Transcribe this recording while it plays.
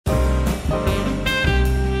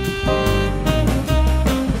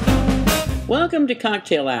Welcome to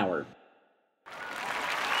Cocktail Hour.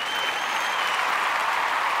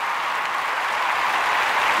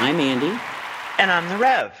 I'm Andy. And I'm the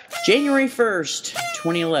Rev. January 1st,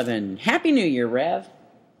 2011. Happy New Year, Rev.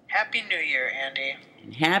 Happy New Year, Andy.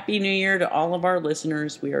 And Happy New Year to all of our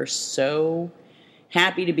listeners. We are so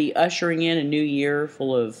happy to be ushering in a new year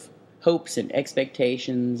full of hopes and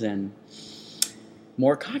expectations and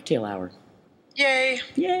more Cocktail Hour. Yay.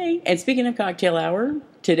 Yay. And speaking of Cocktail Hour,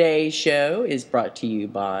 today's show is brought to you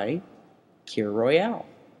by Kir Royale.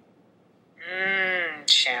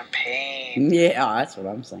 Champagne. Yeah, that's what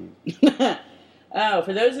I'm saying. Oh,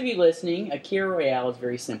 for those of you listening, a Kir Royale is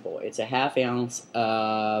very simple. It's a half ounce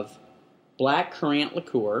of black currant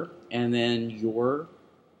liqueur and then your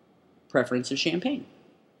preference of champagne.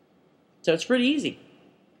 So it's pretty easy.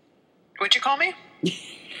 What'd you call me?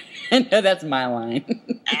 No, that's my line.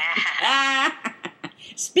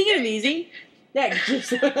 Speaking of easy, that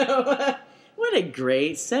just what a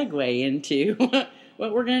great segue into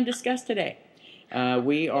what we're going to discuss today.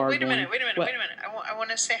 Wait a minute. I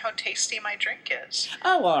want to say how tasty my drink is.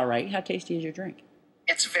 Oh, all right. How tasty is your drink?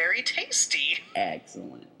 It's very tasty.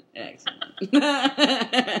 Excellent. Okay,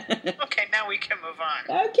 now we can move on.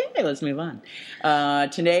 Okay, let's move on.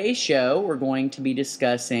 Today's show, we're going to be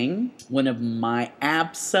discussing one of my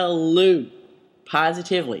absolute,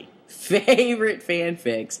 positively, favorite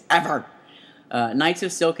fanfics ever. Knights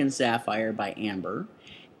of Silk and Sapphire by Amber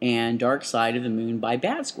and Dark Side of the Moon by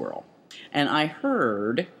Badsquirrel. And I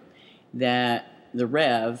heard that the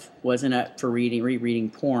Rev wasn't up for rereading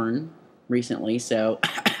porn recently, so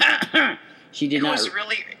she did not.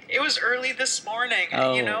 It was early this morning,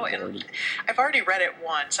 oh, and Lordy. I've already read it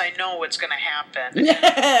once. I know what's going to happen.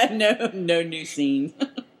 No new scenes.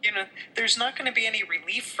 There's not going to be any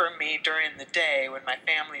relief for me during the day when my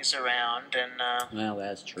family's around, and well,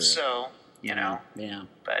 that's true. So yeah.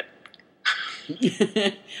 But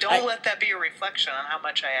don't let that be a reflection on how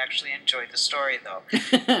much I actually enjoyed the story, though.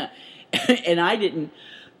 And I didn't.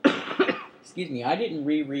 Excuse me. I didn't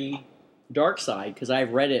reread Dark Side because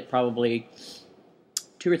I've read it probably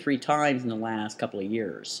 2 or 3 times in the last couple of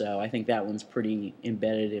years. So I think that one's pretty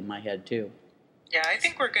embedded in my head too. Yeah, I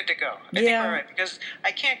think we're good to go. I think we're all right because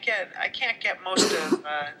I can't get most of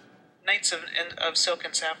Knights of Silk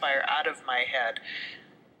and Sapphire out of my head.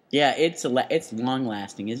 Yeah, it's long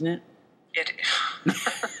lasting, isn't it? It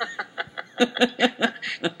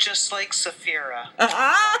just like Saphira.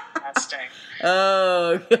 Lasting.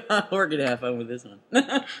 Oh, we're gonna have fun with this one.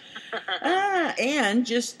 And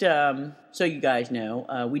just so you guys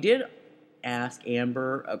know, we did ask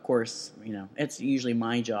Amber. Of course, it's usually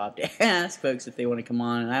my job to ask folks if they want to come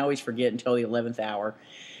on, and I always forget until the 11th hour.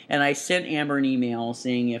 And I sent Amber an email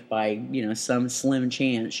saying if by some slim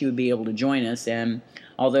chance she would be able to join us. And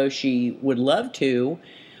although she would love to,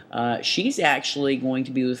 she's actually going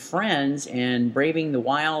to be with friends and braving the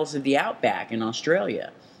wilds of the outback in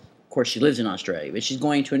Australia. Of course, she lives in Australia, but she's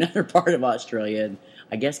going to another part of Australia, and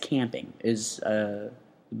I guess camping is the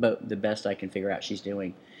best I can figure out she's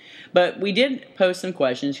doing. But we did post some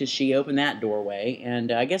questions because she opened that doorway,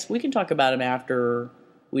 and I guess we can talk about them after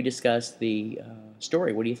we discuss the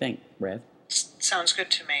story. What do you think, Rev? Sounds good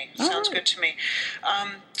to me. Good to me.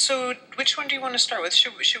 So which one do you want to start with?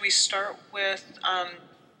 Should we start with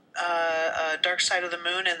Dark Side of the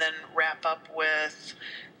Moon and then wrap up with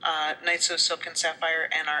Knights of Silk and Sapphire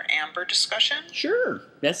and our Amber discussion? Sure.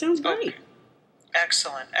 That sounds great. Okay.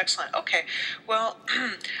 Excellent. Okay. Well,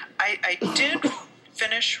 I did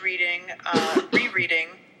finish rereading. Are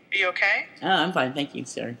you okay? Oh, I'm fine. Thank you,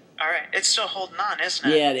 sir. All right. It's still holding on,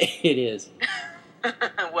 isn't it? Yeah, it is.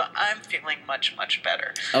 Well, I'm feeling much, much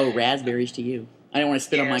better. Oh, raspberries to you. I don't want to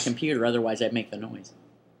spit on my Yes. computer, otherwise I'd make the noise.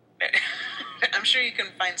 I'm sure you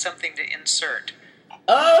can find something to insert.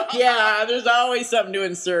 Oh, yeah, there's always something to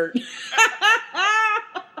insert. Naughty.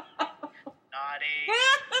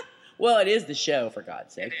 Well, it is the show, for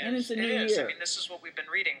God's sake. And it's a new year. year. I mean, this is what we've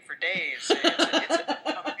been reading for days. It's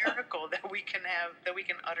a miracle that we can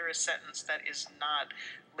utter a sentence that is not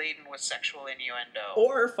laden with sexual innuendo.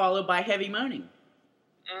 Or followed by heavy moaning.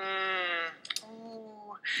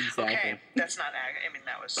 Ooh. Exactly. Okay, that's not. I mean,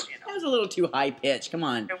 that was That was a little too high pitched. Come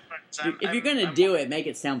on. If you're going to do it, make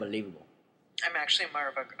it sound believable. I'm actually more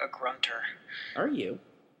of a grunter. Are you?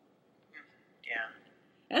 Yeah.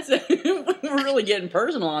 We're really getting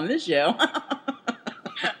personal on this show. I'm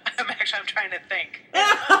trying to think.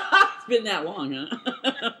 It's been that long, huh?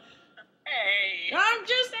 Hey. I'm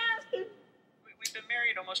just asking. We've been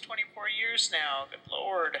married almost 24 years now. Good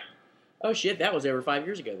Lord. Oh, shit, that was over 5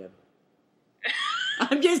 years ago, then.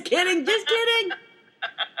 I'm just kidding.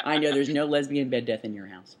 I know there's no lesbian bed death in your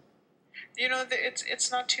house.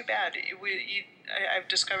 It's not too bad. I've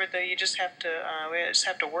discovered that you just have to we just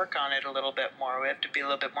have to work on it a little bit more. We have to be a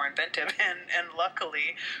little bit more inventive, and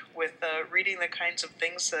luckily, with reading the kinds of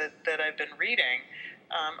things that I've been reading,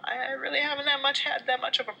 I really haven't had that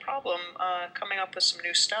much of a problem coming up with some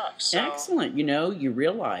new stuff. So. Excellent. You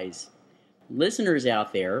realize, listeners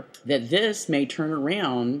out there, that this may turn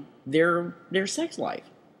around their sex life.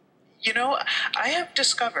 I have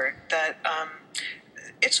discovered that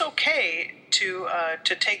it's okay to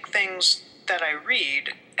take things that I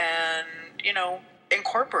read and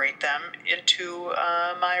incorporate them into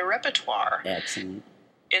my repertoire. Excellent.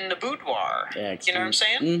 In the boudoir. Excellent. You know what I'm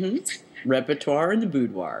saying? Mm-hmm. Repertoire in the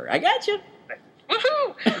boudoir. I got you.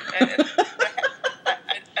 Woohoo!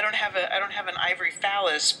 I don't have an ivory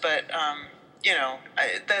phallus, but I'm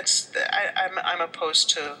opposed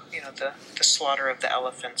to the slaughter of the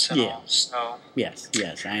elephants and all. So yes,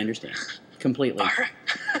 I understand completely.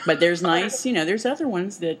 But there's there's other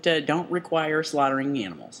ones that don't require slaughtering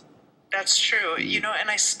animals. That's true. And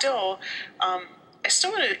I still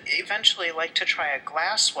would eventually like to try a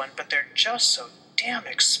glass one, but they're just so damn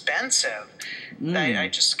expensive. I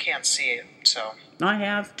just can't see it. So I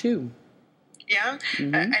have too. Yeah,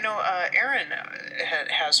 I know Erin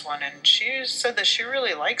has one, and she said that she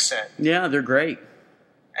really likes it. Yeah, they're great.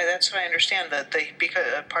 That's what I understand. That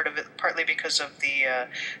partly because of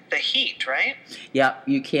the heat, right? Yeah,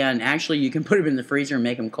 you can put them in the freezer and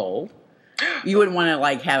make them cold. You wouldn't want to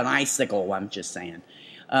have an icicle. I'm just saying,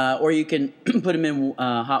 or you can put them in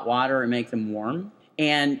hot water and make them warm.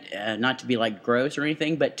 And not to be gross or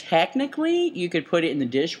anything, but technically you could put it in the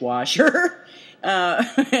dishwasher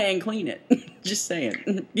and clean it. Just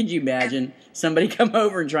saying. Could you imagine somebody come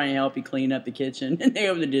over and try and help you clean up the kitchen, and they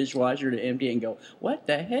open the dishwasher to empty it and go, "What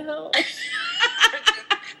the hell?"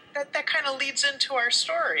 That kind of leads into our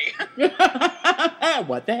story.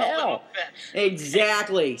 What the hell?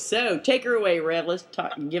 Exactly. So take her away, Rev. Let's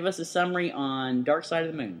give us a summary on Dark Side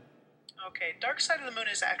of the Moon. Okay, Dark Side of the Moon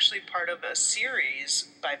is actually part of a series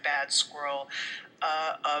by Badsquirrel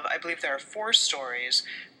of, I believe there are 4 stories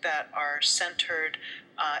that are centered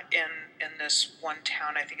in this one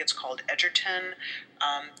town. I think it's called Edgerton.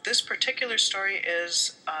 This particular story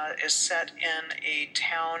is set in a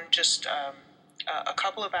town just a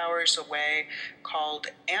couple of hours away called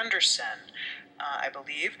Anderson, I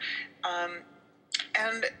believe.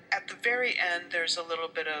 And at the very end, there's a little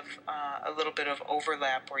bit of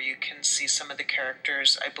overlap where you can see some of the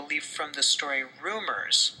characters, I believe, from the story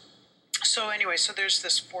Rumors. So anyway, there's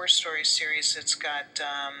this 4-story series. It's got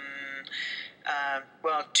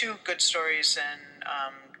 2 good stories and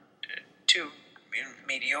 2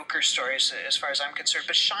 mediocre stories as far as I'm concerned.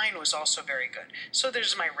 But Shine was also very good. So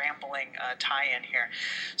there's my rambling tie-in here.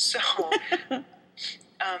 So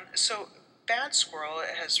Badsquirrel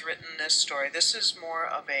has written this story. This is more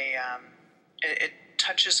of a it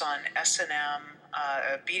touches on S&M,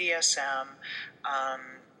 BDSM,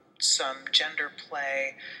 some gender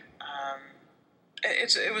play.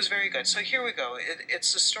 It was very good. So here we go.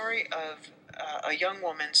 It's the story of a young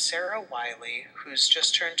woman, Sarah Wiley, who's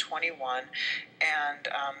just turned 21, and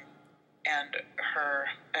her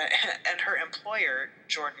employer,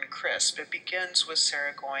 Jordan Crisp. It begins with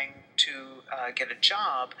Sarah going to get a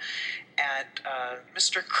job at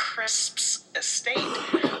Mr. Crisp's estate.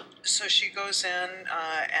 So she goes in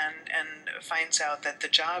and finds out that the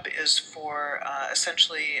job is for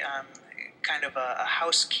essentially kind of a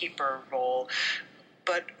housekeeper role,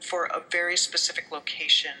 but for a very specific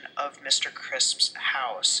location of Mr. Crisp's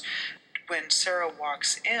house. When Sarah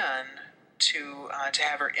walks in to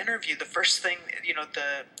have her interview, the first thing,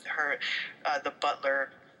 the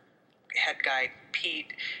butler, head guy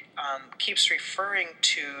Pete, keeps referring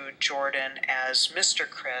to Jordan as Mr.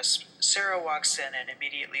 Crisp. Sarah walks in and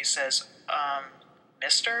immediately says,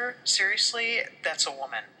 "Mr.? Seriously? That's a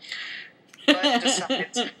woman." But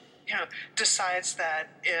decides that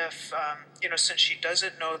if, since she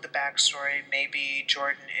doesn't know the backstory, maybe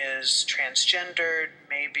Jordan is transgendered,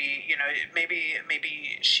 maybe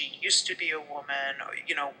she used to be a woman, or,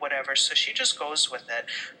 whatever. So she just goes with it.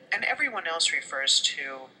 And everyone else refers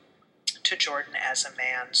to Jordan as a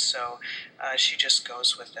man, so she just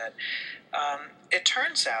goes with it. It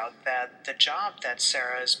turns out that the job that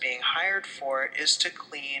Sarah is being hired for is to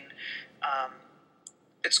clean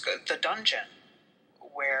the dungeon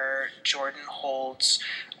where Jordan holds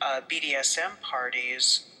BDSM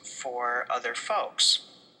parties for other folks.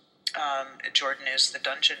 Jordan is the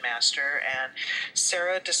dungeon master, and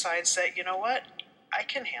Sarah decides that, you know what, I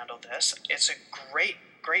can handle this. It's a great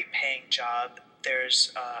paying job.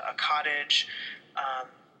 There's a cottage,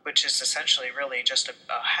 which is essentially really just a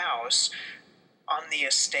house, on the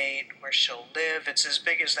estate where she'll live. It's as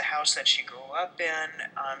big as the house that she grew up in.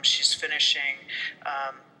 She's finishing.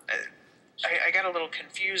 I got a little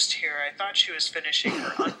confused here. I thought she was finishing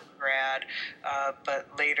her undergrad,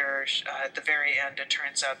 but later, at the very end, it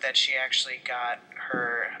turns out that she actually got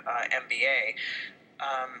her MBA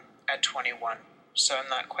at 21. So I'm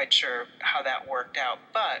not quite sure how that worked out.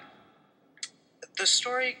 But the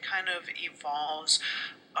story kind of evolves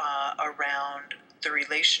around the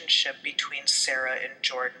relationship between Sarah and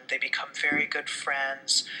Jordan. They become very good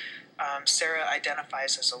friends. Sarah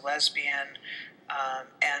identifies as a lesbian,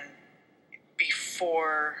 and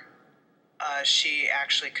before she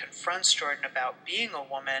actually confronts Jordan about being a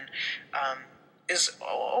woman, is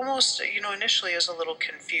almost, initially is a little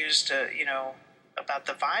confused, about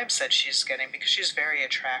the vibes that she's getting, because she's very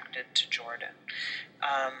attracted to Jordan.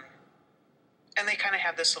 And they kind of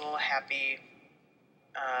have this little happy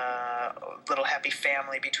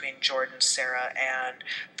family between Jordan, Sarah, and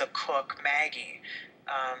the cook, Maggie.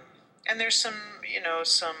 And there's some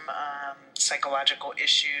psychological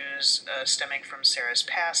issues stemming from Sarah's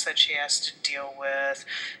past that she has to deal with.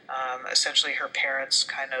 Essentially, her parents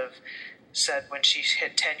kind of said when she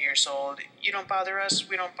hit 10 years old, "You don't bother us,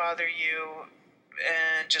 we don't bother you,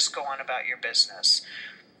 and just go on about your business."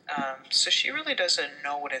 So she really doesn't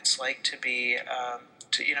know what it's like to be,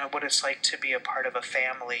 what it's like to be a part of a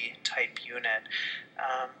family type unit.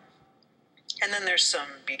 And then there's some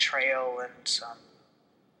betrayal and some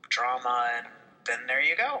drama, and then there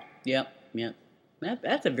you go. Yep.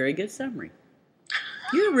 That's a very good summary.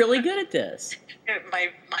 You're really good at this.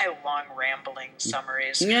 My long rambling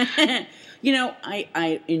summaries. I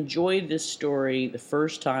enjoyed this story the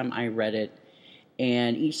first time I read it,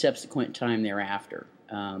 and each subsequent time thereafter.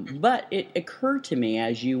 But it occurred to me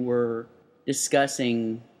as you were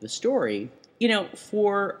discussing the story,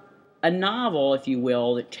 for a novel, if you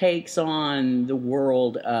will, that takes on the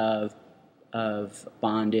world of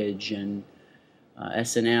bondage and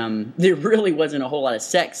S&M, there really wasn't a whole lot of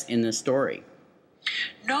sex in this story.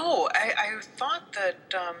 No, I thought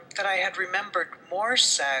that I had remembered more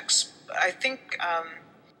sex. I think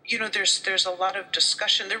there's a lot of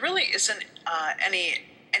discussion. There really isn't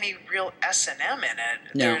any real S&M in it.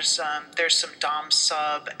 No. There's some dom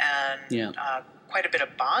sub and quite a bit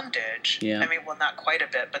of bondage. Yeah. I mean, well, not quite a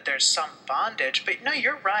bit, but there's some bondage. But no,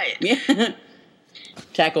 you're right. Yeah.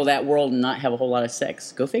 Tackle that world and not have a whole lot of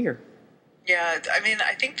sex. Go figure. Yeah, I mean,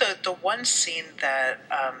 I think the one scene that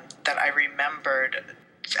I remembered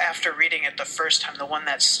after reading it the first time, the one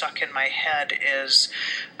that stuck in my head is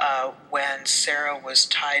when Sarah was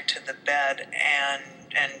tied to the bed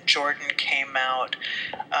and Jordan came out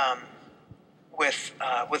with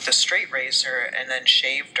the straight razor and then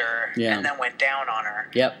shaved her and then went down on her.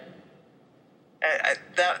 Yep.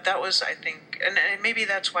 That was, I think, and maybe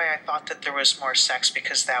that's why I thought that there was more sex,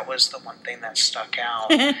 because that was the one thing that stuck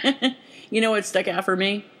out. You know what stuck out for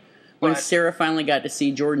me? When Sarah finally got to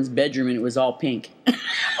see Jordan's bedroom and it was all pink. Oh,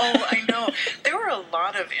 I know. There were a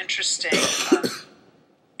lot of interesting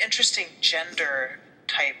gender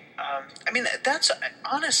type. I mean, that's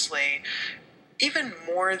honestly even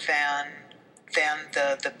more than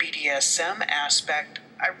the BDSM aspect.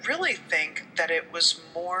 I really think that it was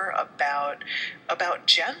more about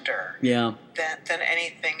gender than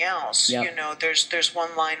anything else. Yep. There's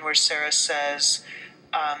one line where Sarah says,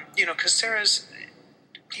 because Sarah's,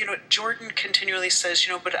 Jordan continually says,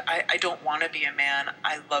 but I don't want to be a man.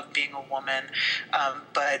 I love being a woman.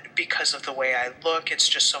 But because of the way I look, it's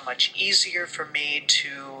just so much easier for me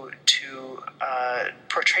to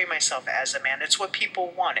portray myself as a man. It's what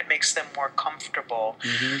people want. It makes them more comfortable.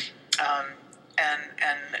 Mm-hmm.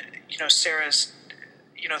 And Sarah's,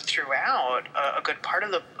 throughout a good part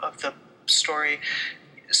of the story,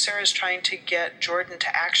 Sarah's trying to get Jordan to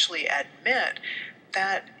actually admit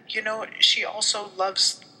that, she also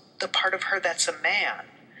loves the part of her that's a man.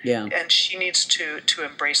 Yeah. And she needs to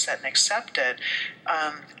embrace that and accept it.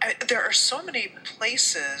 There are so many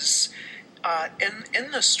places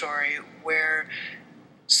in the story where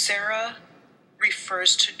Sarah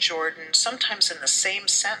refers to Jordan sometimes in the same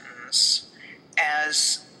sentence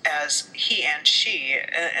as he and she,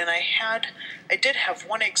 and I did have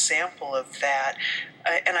one example of that,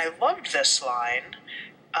 and I loved this line.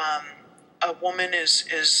 A woman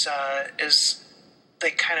is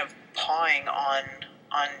like kind of pawing on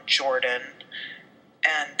Jordan,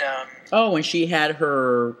 and when she had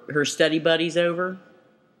her study buddies over.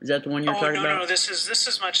 Is that the one you're talking about? No, this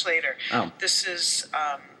is much later. Oh. This is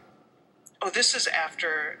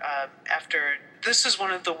after this is one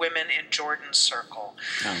of the women in Jordan's circle.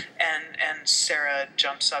 Oh. And Sarah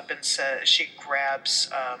jumps up and says, she grabs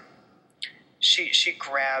she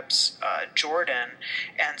grabs Jordan,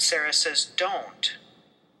 and Sarah says, don't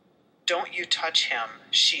you touch him,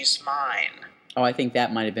 she's mine. Oh, I think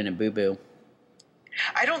that might have been a boo-boo.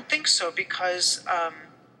 I don't think so, because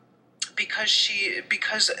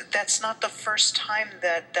that's not the first time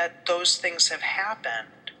that those things have happened.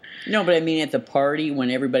 No, but I mean at the party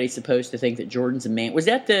when everybody's supposed to think that Jordan's a man. Was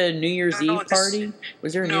that the New Year's Eve party?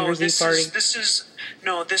 Was there a New Year's Eve party? This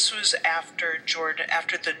was after Jordan,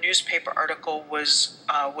 after the newspaper article was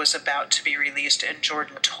about to be released, and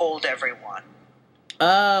Jordan told everyone.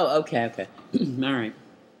 Oh, okay. All right.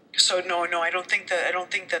 So no, I don't think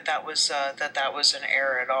that was an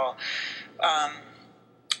error at all.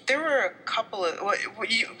 There were a couple of.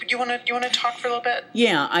 You want to talk for a little bit?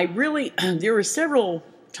 Yeah, I really. There were several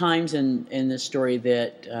times in this story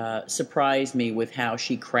that surprised me with how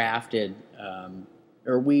she crafted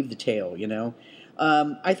or weaved the tale.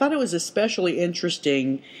 I thought it was especially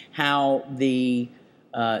interesting how the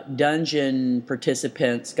dungeon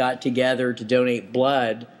participants got together to donate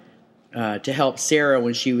blood to help Sarah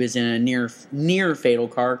when she was in a near fatal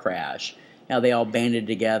car crash. How they all banded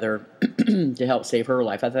together to help save her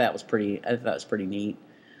life. I thought that was pretty neat.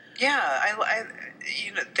 Yeah,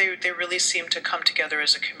 they really seem to come together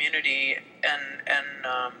as a community, and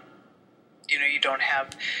you don't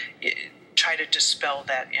try to dispel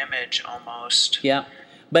that image almost. Yeah,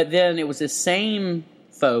 but then it was the same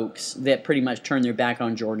folks that pretty much turned their back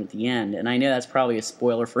on Jordan at the end, and I know that's probably a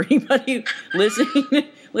spoiler for anybody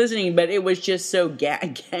listening, but it was just so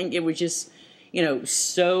it was just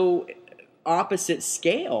so opposite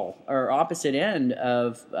scale or opposite end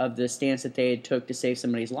of the stance that they had took to save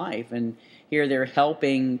somebody's life, and here they're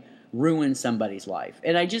helping ruin somebody's life.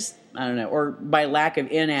 And I don't know, or by lack of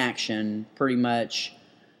inaction, pretty much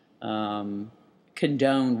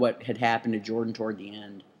condoned what had happened to Jordan toward the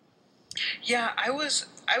end. Yeah, I was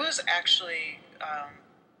actually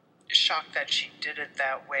shocked that she did it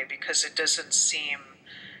that way, because it didn't seem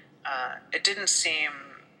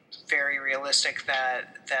very realistic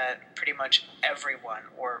that pretty much everyone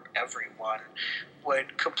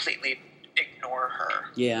would completely ignore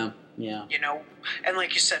her. Yeah. And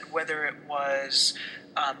like you said, whether it was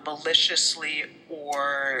maliciously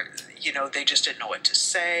or they just didn't know what to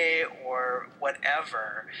say or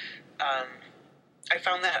whatever. I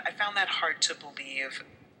found that hard to believe.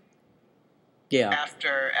 Yeah.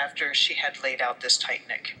 After she had laid out this tight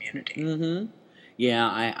knit community. Mm-hmm.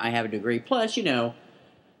 Yeah, I have to agree. Plus,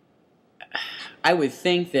 I would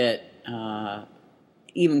think that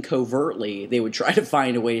even covertly they would try to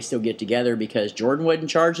find a way to still get together, because Jordan wasn't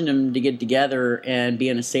charging them to get together and be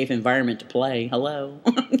in a safe environment to play. Hello.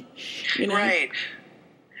 Right.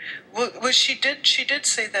 Well, she did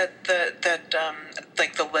say that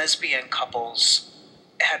like the lesbian couples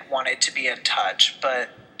had wanted to be in touch, but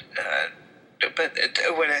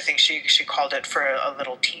when I think she called it for a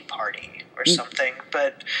little tea party or something,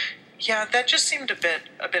 but. Yeah, that just seemed a bit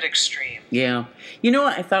extreme. Yeah.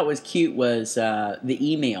 What I thought was cute was the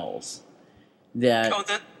emails that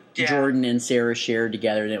Jordan and Sarah shared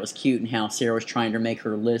together. And it was cute, and how Sarah was trying to make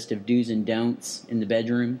her list of do's and don'ts in the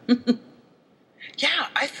bedroom. Yeah,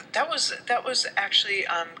 that was actually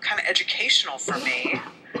kind of educational for me.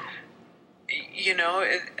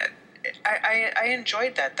 I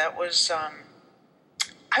enjoyed that. That was.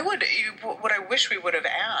 What I wish we would have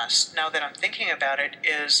asked, now that I'm thinking about it,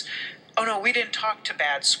 is, oh no, we didn't talk to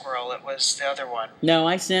Badsquirrel, it was the other one. No,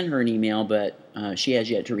 I sent her an email, but she has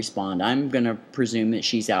yet to respond. I'm going to presume that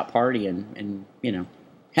she's out partying and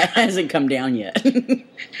hasn't come down yet.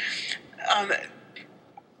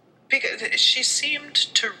 Because she seemed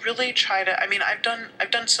to really try to. I mean, I've done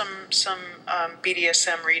some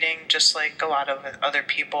BDSM reading, just like a lot of other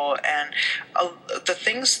people, and the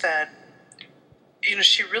things that.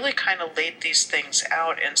 She really kind of laid these things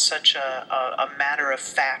out in such a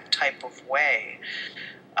matter-of-fact type of way.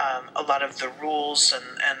 A lot of the rules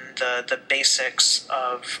and the basics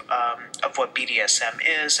of what BDSM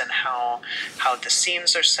is, and how the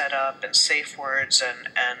scenes are set up, and safe words, and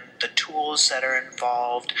the tools that are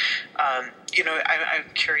involved. I'm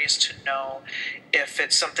curious to know if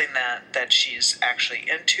it's something that she's actually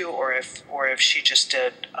into, or if she just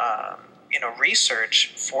did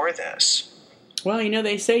research for this. Well,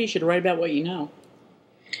 they say you should write about what you know.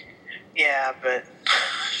 Yeah, but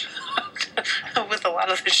with a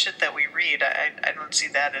lot of the shit that we read, I don't see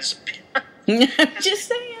that as... Just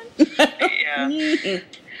saying. Yeah.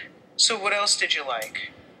 So what else did you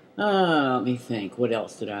like? Let me think. What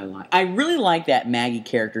else did I like? I really like that Maggie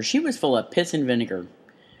character. She was full of piss and vinegar.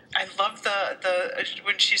 I love the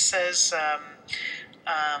when she says,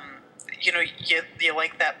 you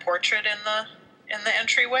like that portrait in the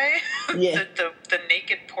entryway. Yeah. the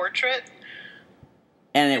naked portrait.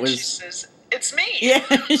 And it was... She says, "It's me." Yeah,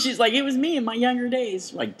 she's like, "It was me in my younger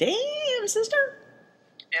days." I'm like, damn, sister.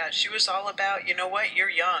 Yeah, she was all about, you know what? You're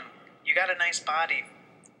young. You got a nice body.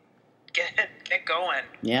 Get going.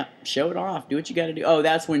 Yeah, show it off. Do what you got to do. Oh,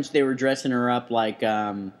 that's when they were dressing her up like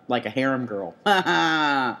a harem girl.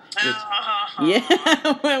 Yeah,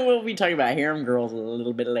 we'll be talking about harem girls a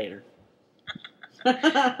little bit later.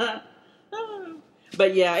 But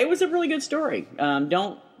yeah, it was a really good story.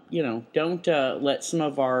 Don't let some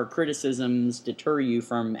of our criticisms deter you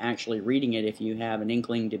from actually reading it if you have an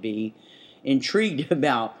inkling to be intrigued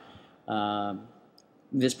about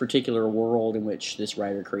this particular world in which this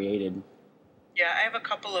writer created. Yeah, I have a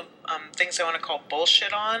couple of things I want to call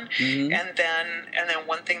bullshit on, and then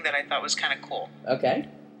one thing that I thought was kind of cool. Okay.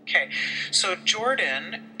 So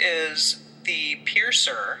Jordan is the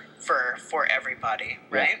piercer for everybody,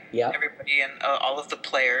 right? Yeah. Everybody and all of the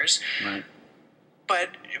players. Right. But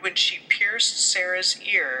when she pierced Sarah's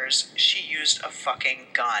ears, she used a fucking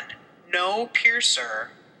gun. No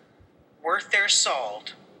piercer worth their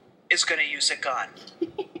salt is going to use a gun.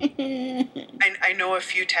 I know a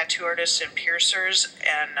few tattoo artists and piercers,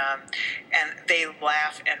 and they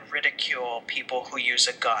laugh and ridicule people who use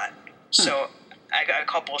a gun. So I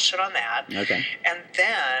call bullshit on that. Okay. And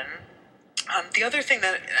then the other thing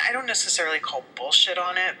that I don't necessarily call bullshit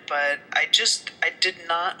on it, but I did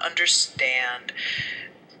not understand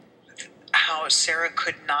how Sarah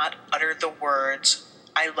could not utter the words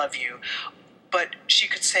 "I love you," but she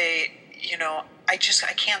could say,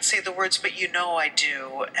 I can't say the words, but I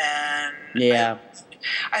do, and yeah,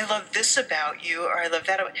 I love this about you, or I love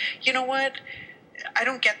that about you. Know what? I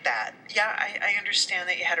don't get that. Yeah, I understand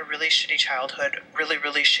that you had a really shitty childhood, really,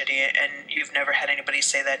 really shitty, and you've never had anybody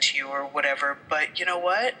say that to you or whatever, but you know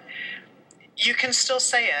what? You can still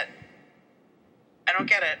say it. I don't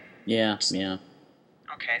get it. Yeah.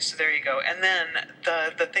 Okay, so there you go. And then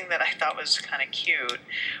the thing that I thought was kind of cute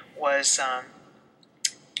was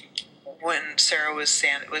when Sarah was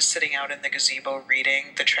sitting out in the gazebo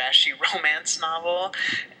reading the trashy romance novel,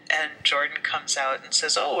 and Jordan comes out and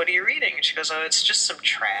says, "Oh, what are you reading?" And she goes, "Oh, it's just some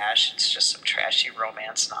trash. It's just some trashy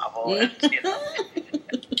romance novel." And,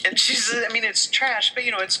 and she says, "I mean, it's trash, but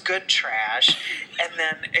it's good trash." And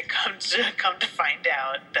then it come to find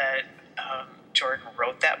out that Jordan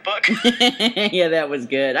wrote that book. Yeah, that was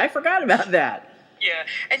good. I forgot about that. Yeah,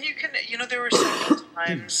 and you can, there were several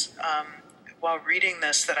times while reading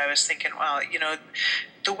this that I was thinking, wow,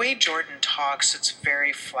 the way Jordan talks, it's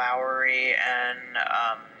very flowery and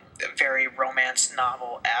very romance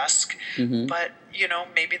novel-esque. Mm-hmm. But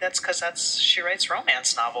maybe that's because she writes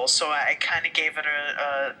romance novels. So I kind of gave it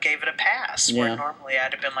a pass. Yeah. Where normally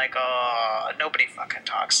I'd have been like, oh, nobody fucking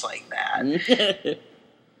talks like that.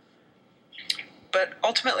 But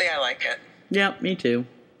ultimately, I like it. Yeah, me too.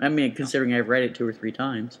 I mean, considering I've read it 2 or 3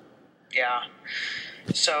 times. Yeah.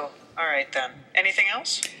 So, all right then. Anything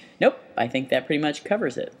else? Nope. I think that pretty much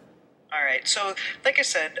covers it. All right. So, like I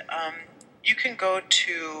said, you can go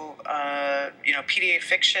to PDA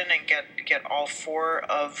Fiction and get all 4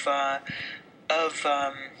 of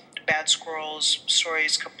Badsquirrel's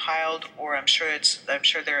stories compiled, or I'm sure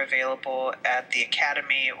they're available at the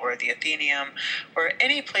Academy or the Athenaeum or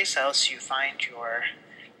any place else you find your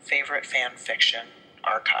favorite fan fiction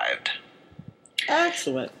archived.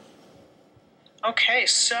 Excellent. Okay,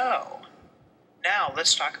 so now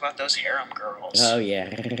let's talk about those harem girls. Oh yeah,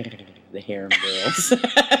 the harem girls.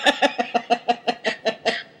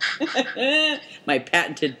 My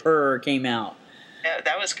patented purr came out. Yeah,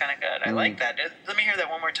 that was kind of good. I like that. Let me hear that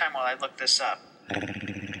one more time while I look this up.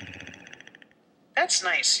 That's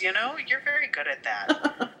nice, You're very good at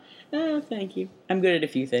that. Oh, thank you. I'm good at a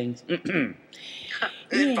few things.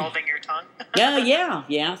 Involving your tongue?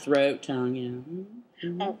 Yeah. Throat, tongue, yeah.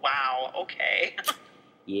 Mm-hmm. Oh, wow. Okay.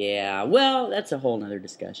 Yeah, well, that's a whole nother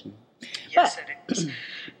discussion. Yes, it is.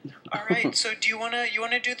 All right, so do you want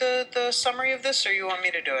to do the summary of this, or you want me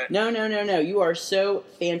to do it? No. You are so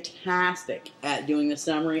fantastic at doing the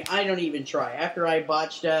summary. I don't even try. After I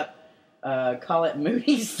botched up Colette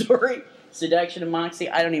Moody's story, Seduction and Moxie,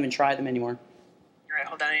 I don't even try them anymore. All right,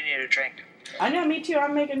 hold on. I need a drink. I know, me too.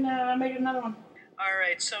 I'm making another one. All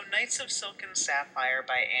right, so Knights of Silk and Sapphire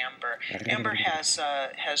by Amber. Amber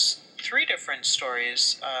has 3 different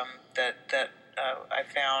stories that I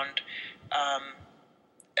found,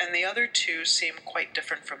 and the other 2 seem quite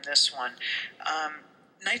different from this one.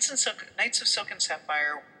 Knights of Silk and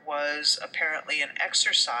Sapphire was apparently an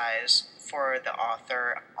exercise for the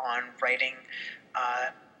author on writing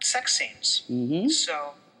sex scenes. Mm-hmm.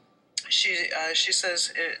 So she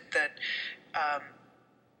says that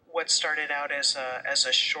what started out as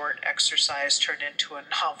a short exercise turned into a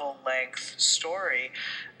novel-length story,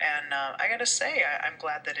 and I got to say, I'm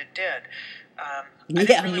glad that it did. I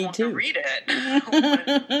didn't really want to read it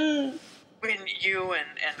when you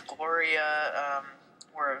and Gloria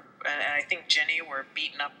were, and I think Jenny were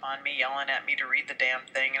beating up on me, yelling at me to read the damn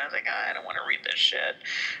thing, and I was like, I don't want to read this shit.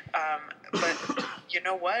 But you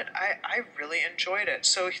know what? I really enjoyed it.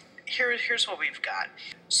 So here's what we've got.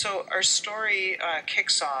 So our story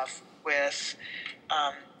kicks off with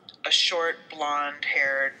a short,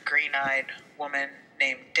 blonde-haired, green-eyed woman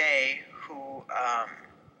named Day who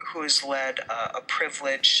has led a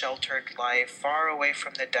privileged, sheltered life far away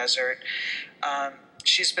from the desert.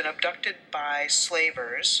 She's been abducted by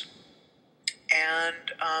slavers,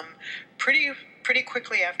 and pretty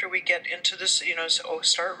quickly after we get into this,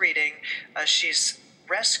 start reading, she's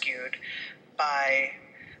rescued by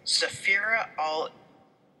Zafira al-Intisar,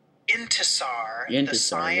 the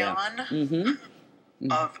scion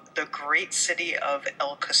of the great city of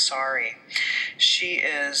El-Kasari. She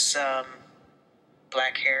is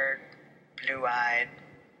black-haired, blue-eyed,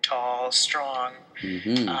 tall, strong,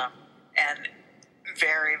 and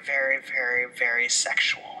very, very, very, very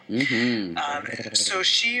sexual. So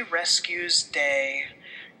she rescues Day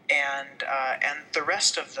and the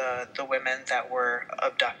rest of the women that were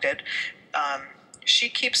abducted. She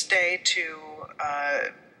keeps Day to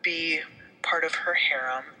be part of her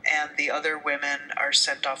harem, and the other women are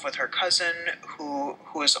sent off with her cousin, who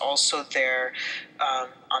is also there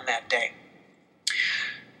on that day.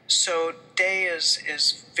 So Day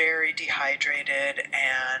is very dehydrated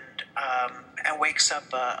and wakes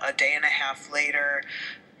up a day and a half later,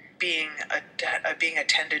 being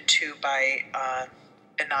attended to by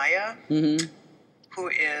Anaya, who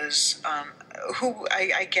is who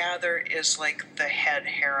I gather is like the head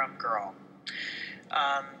harem girl.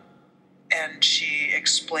 And she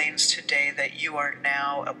explains to Day that you are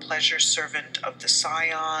now a pleasure servant of the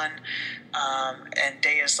Scion. And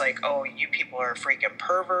Day is like, oh, you people are freaking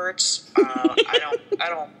perverts. I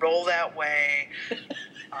don't roll that way.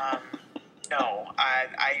 No,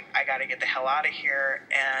 I got to get the hell out of here.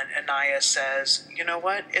 And Anaya says, you know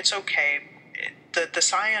what? It's okay. The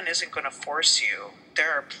Scion isn't going to force you.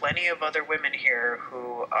 There are plenty of other women here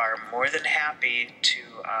who are more than happy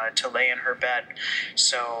to lay in her bed.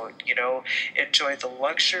 So, enjoy the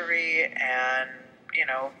luxury and,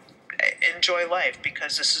 enjoy life,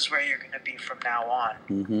 because this is where you're going to be from now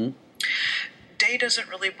on. Day doesn't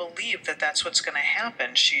really believe that that's what's going to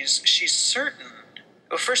happen. She's certain.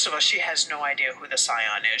 Well, first of all, she has no idea who the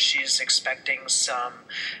Scion is. She's expecting some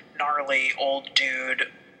gnarly old dude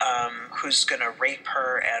who's going to rape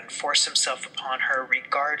her and force himself upon her,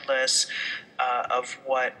 regardless of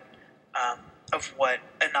what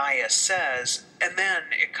Anaya says. And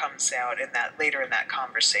then it comes out later in that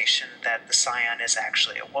conversation that the Scion is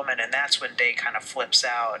actually a woman, and that's when Day kind of flips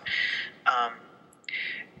out.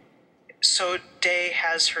 So Day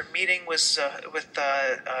has her meeting with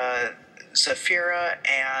Zafira,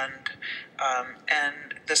 and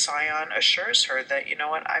the Scion assures her that, you know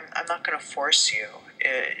what, I'm not going to force you.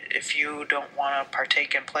 If you don't want to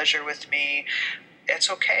partake in pleasure with me, it's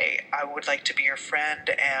okay. I would like to be your friend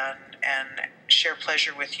and share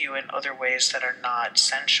pleasure with you in other ways that are not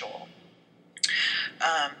sensual.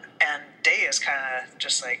 And Day is kind of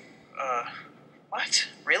just like, what?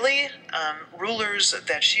 Really? Rulers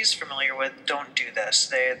that she's familiar with don't do this.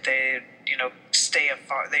 They stay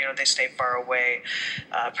far away,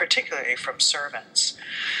 particularly from servants.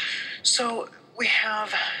 So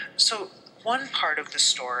one part of the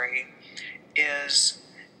story is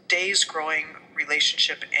Day's growing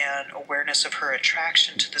relationship and awareness of her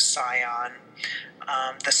attraction to the Scion.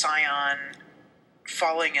 The Scion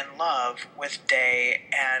falling in love with Day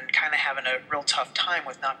and kind of having a real tough time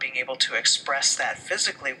with not being able to express that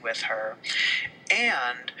physically with her.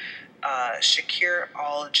 And Shakir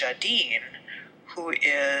al-Jadin, who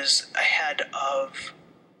is a head of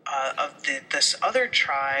this other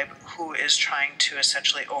tribe who is trying to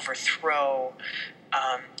essentially overthrow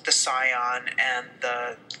the Scion and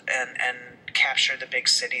capture the big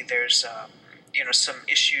city. There's some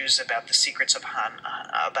issues about the secrets of Han,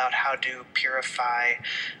 about how to purify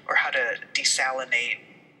or how to desalinate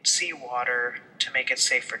seawater to make it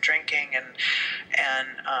safe for drinking, and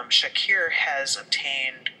Shakir has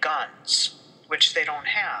obtained guns, which they don't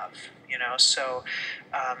have. So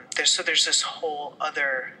there's this whole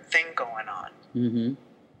other thing going on.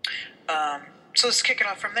 So let's kick it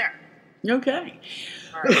off from there. Okay.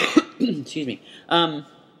 All right. Excuse me.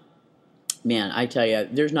 Man, I tell you,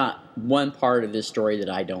 there's not one part of this story that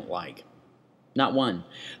I don't like. Not one.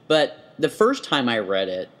 But the first time I read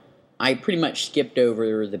it, I pretty much skipped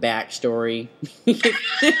over the backstory.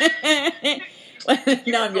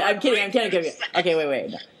 No, I'm kidding. Okay,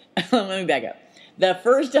 wait. No. Let me back up. The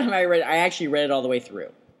first time I read it, I actually read it all the way through,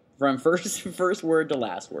 from first word to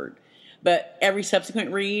last word. But every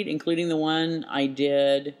subsequent read, including the one I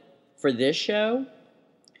did for this show,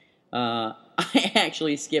 I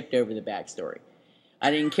actually skipped over the backstory. I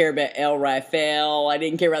didn't care about El Rafael. I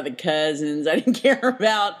didn't care about the cousins. I didn't care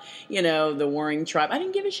about, the warring tribe. I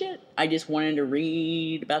didn't give a shit. I just wanted to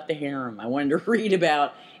read about the harem. I wanted to read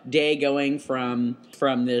about Day going from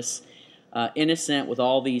this innocent with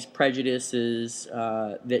all these prejudices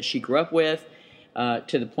that she grew up with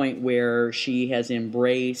to the point where she has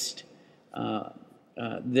embraced the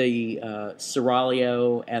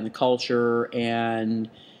seraglio and the culture and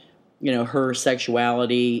her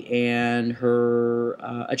sexuality and her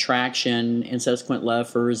attraction and subsequent love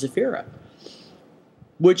for Zafira,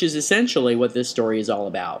 which is essentially what this story is all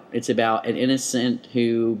about. It's about an innocent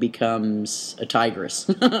who becomes a tigress.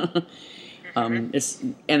 And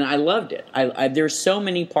I loved it. There's so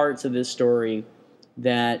many parts of this story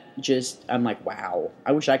that I'm like, wow,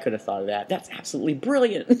 I wish I could have thought of that. That's absolutely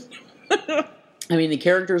brilliant. I mean, the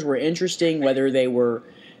characters were interesting, whether they were,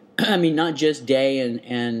 not just Day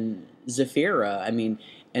and Zafira. I mean,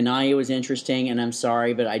 Anaya was interesting, and I'm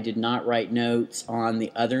sorry, but I did not write notes on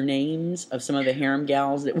the other names of some of the harem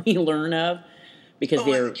gals that we learn of, because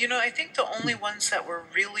they're... I think the only ones that were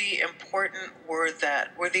really important were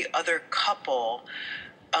the other couple.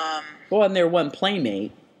 Well, and their one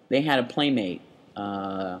playmate. They had a playmate.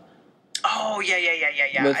 Oh, yeah.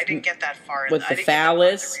 I didn't get that far. With the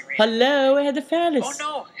phallus. Hello, I had the phallus.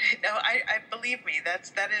 Oh, no, I believe me.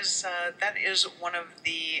 That is one of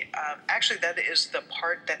the, actually that is the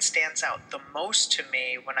part that stands out the most to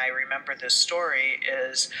me when I remember this story,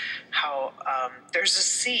 is how there's a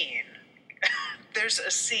scene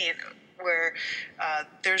where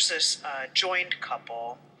there's this joined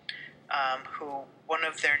couple who one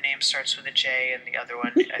of their names starts with a J and the other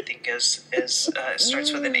one I think is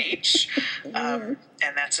starts with an H, and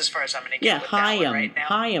that's as far as I'm going to get with that one right now.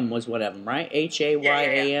 Hayam was one of them, right?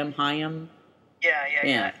 Hayam, Hayam.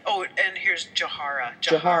 Yeah. Oh, and here's Jahara.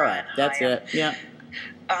 Jahara, that's Hayam. It. Yeah.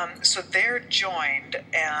 So they're joined,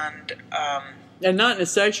 and not in a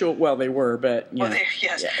sexual. Well, they were, but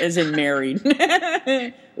yes, as in married.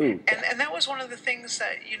 Ooh. And that was one of the things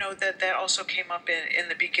that that also came up in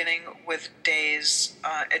the beginning with Day's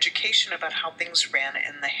education about how things ran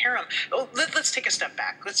in the harem. Oh, let's take a step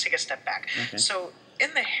back. Okay. So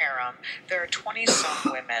in the harem, there are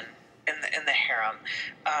 20-some women in the harem,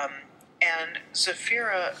 and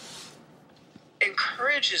Zafira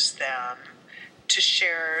encourages them to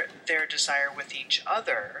share their desire with each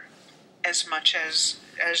other as much as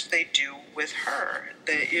they do with her.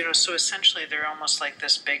 So essentially they're almost like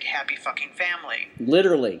this big happy fucking family.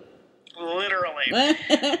 Literally.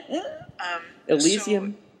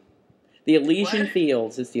 Elysium. The Elysian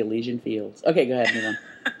Fields. It's the Elysian Fields. Okay, go ahead, move on.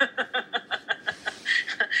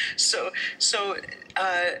 So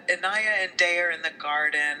Anaya and Day are in the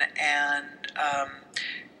garden, and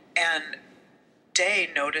Day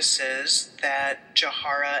notices that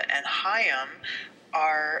Jahara and Hayam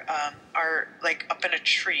are like up in a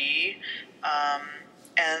tree,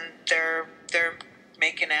 and they're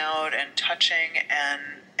making out and touching,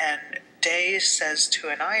 and Day says to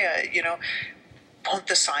Anaya, won't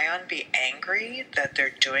the scion be angry that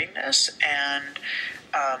they're doing this? And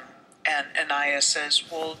Anaya says,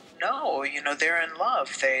 well, no, they're in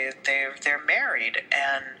love. They're married,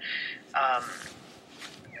 and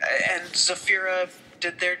Zafira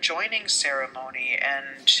did their joining ceremony,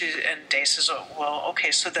 and Day says, oh, well, okay,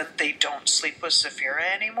 so then they don't sleep with Zafira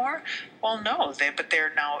anymore? Well, no, but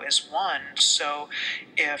they're now as one. So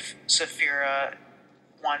if Zafira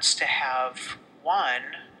wants to have one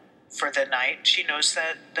for the night, she knows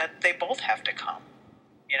that they both have to come.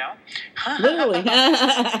 Literally.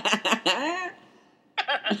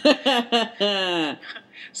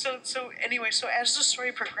 So anyway, so as the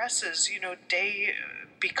story progresses, Day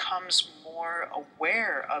becomes more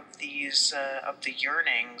aware of these of the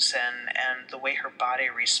yearnings and the way her body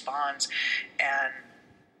responds, and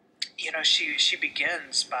she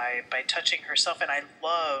begins by touching herself, and I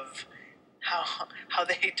love how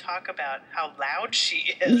they talk about how loud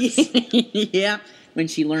she is. Yeah, when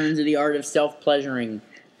she learns the art of self-pleasuring.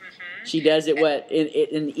 Mm-hmm. She does it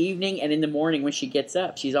in the evening and in the morning when she gets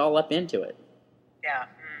up. She's all up into it. Yeah,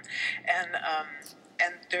 and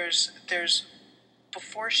there's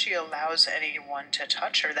before she allows anyone to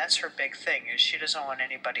touch her, that's her big thing, is she doesn't want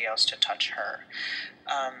anybody else to touch her.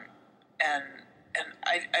 And and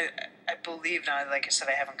I believe now, like I said,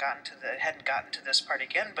 I hadn't gotten to this part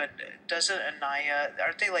again, but doesn't Anaya,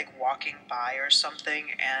 aren't they like walking by or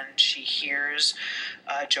something, and she hears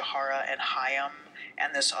Johara and Hayam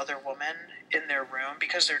and this other woman in their room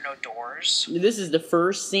because there are no doors? This is the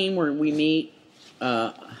first scene where we meet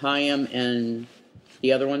Hayam and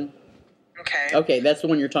the other one. Okay. Okay, that's the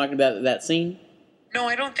one you're talking about, that scene? No,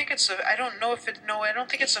 I don't think it's I don't know if it, no, I don't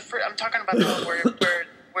think it's the first, I'm talking about the one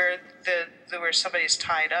where somebody's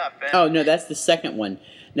tied up. And, oh, no, that's the second one.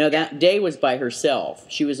 No, that Day was by herself.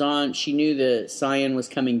 She knew the Cyan was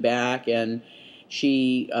coming back, and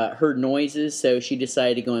she heard noises, so she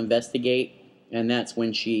decided to go investigate, and that's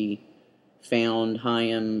when she found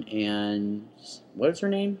Hayam and, what's her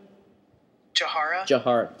name? Johara?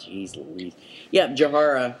 Johara. Jeez Louise. Yeah,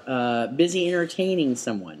 Johara, busy entertaining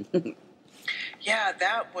someone. Yeah,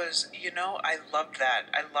 that was, I loved that.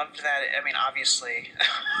 I obviously,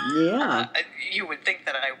 yeah. You would think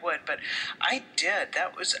that I would, but I did.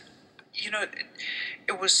 That was,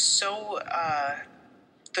 it was so,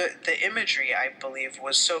 the imagery, I believe,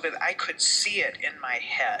 was so good. I could see it in my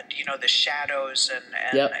head, the shadows and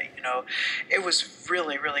yep. It was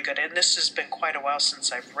really, really good. And this has been quite a while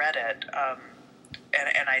since I've read it.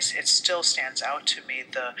 It still stands out to me.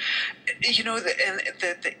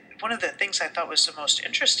 One of the things I thought was the most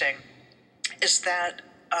interesting is that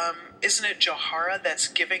isn't it Johara that's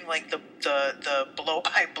giving like the blow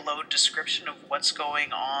by blow description of what's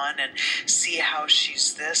going on, and see how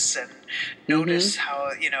she's this, and notice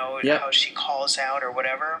how yep. how she calls out or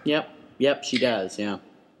whatever. Yep, she does. Yeah,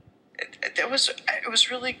 it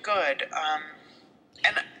was really good,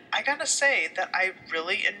 and I gotta say that I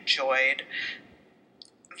really enjoyed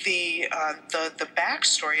the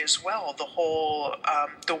backstory as well. The whole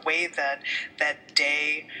the way that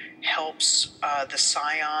Day helps the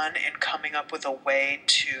Scion in coming up with a way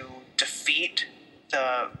to defeat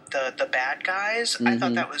the bad guys. I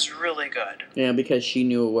thought that was really good. Yeah, because she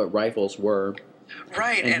knew what rifles were.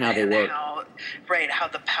 Right, and how they work. How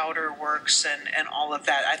the powder works and all of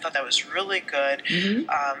that. I thought that was really good.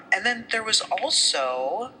 And then there was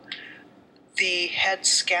also the head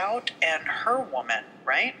scout and her woman,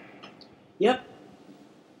 right? Yep.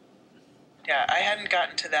 Yeah, I hadn't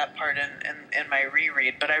gotten to that part in my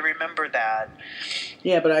reread, but I remember that.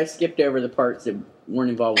 Yeah, but I skipped over the parts that weren't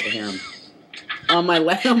involved with the harem on my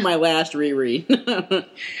last reread.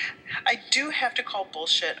 I do have to call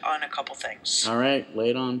bullshit on a couple things. All right, lay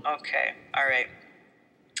it on. Okay, all right.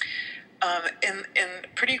 In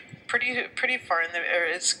pretty far in the, or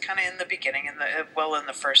it's kind of in the beginning, in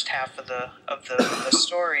the first half of the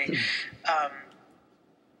story,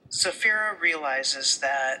 Zafira realizes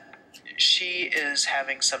that she is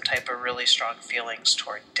having some type of really strong feelings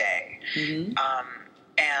toward Day,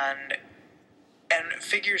 and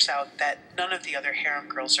figures out that none of the other harem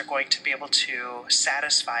girls are going to be able to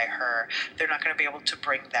satisfy her. They're not going to be able to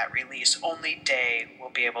bring that release. Only Day will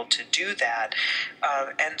be able to do that.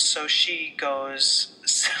 And so she goes,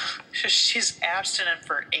 she's abstinent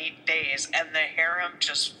for 8 days, and the harem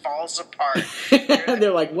just falls apart.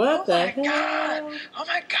 They're like, what the hell? God. Oh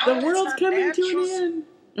my God. The world's coming to an end.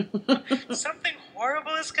 Something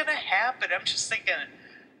horrible is going to happen. I'm just thinking,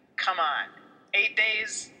 come on. 8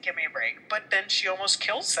 days, give me a break. But then she almost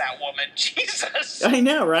kills that woman. Jesus. I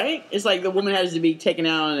know, right? It's like the woman has to be taken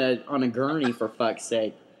out on a gurney, for fuck's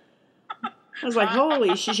sake. I was like,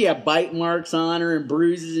 holy shit, she had bite marks on her and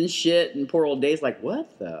bruises and shit, and poor old Day's like,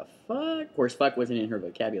 what the fuck? Of course, fuck wasn't in her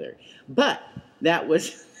vocabulary. But that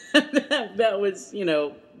was, that was,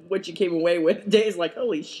 what you came away with. Day's like,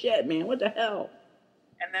 holy shit, man, what the hell?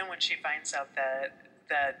 And then when she finds out that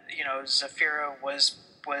Zafira was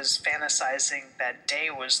fantasizing that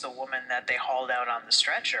Day was the woman that they hauled out on the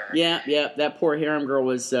stretcher. Yeah, that poor harem girl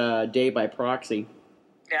was Day by proxy.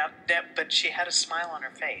 Yeah, but she had a smile on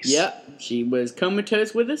her face. Yep, she was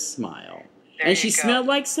comatose with a smile. There and she smelled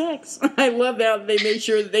like sex. I love that they made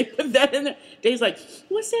sure that they put that in there. Day's like,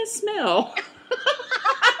 what's that smell?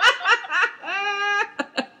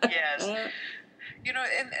 Yes.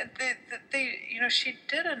 And she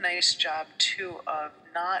did a nice job too of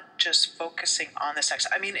not just focusing on the sex.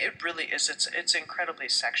 I mean, it really is. It's incredibly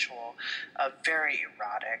sexual, very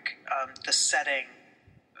erotic. The setting,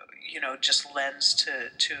 just lends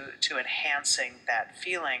to enhancing that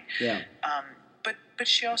feeling. Yeah. But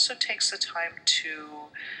she also takes the time to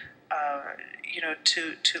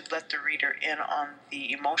let the reader in on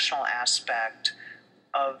the emotional aspect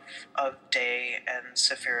of Day and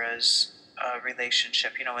Saphira's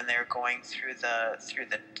relationship. When they're going through the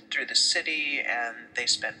city and they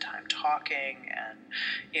spend time talking and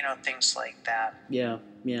things like that. Yeah.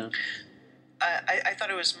 I thought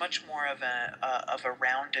it was much more of a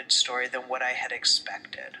rounded story than what I had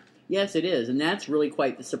expected. Yes, it is, and that's really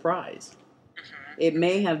quite the surprise. Mm-hmm. It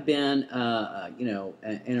may have been,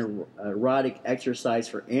 an erotic exercise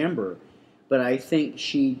for Amber, but I think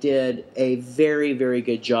she did a very, very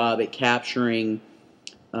good job at capturing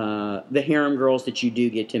the harem girls that you do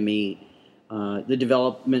get to meet, the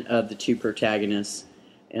development of the two protagonists,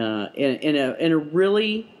 in a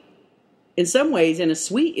really, in some ways, in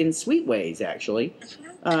sweet ways actually,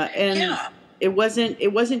 and Yeah. it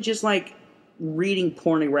wasn't just like reading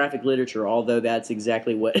pornographic literature, although that's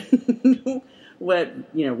exactly what what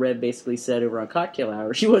Red basically said over on Cocktail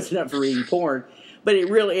Hour. She wasn't up for reading porn, but it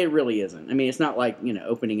really isn't. I mean, it's not like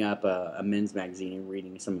opening up a men's magazine and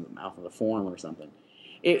reading some of them out of the form or something.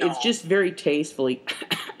 It's just very tastefully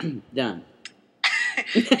done.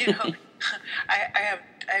 I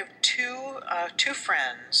have two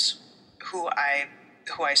friends who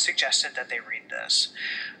I suggested that they read this.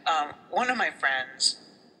 One of my friends,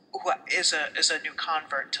 who is a new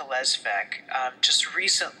convert to Lesvec, just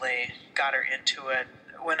recently got her into it.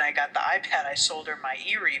 When I got the iPad, I sold her my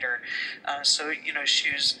e-reader. So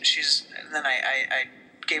she's then I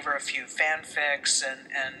gave her a few fanfics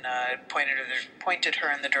and pointed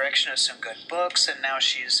her in the direction of some good books, and now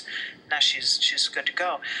she's good to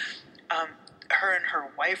go. Her and her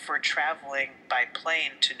wife were traveling by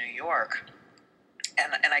plane to New York.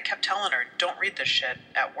 And I kept telling her, don't read this shit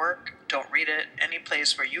at work. Don't read it any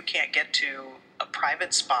place where you can't get to a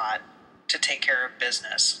private spot to take care of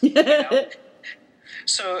business.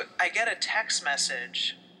 So I get a text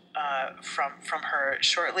message from her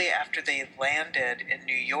shortly after they landed in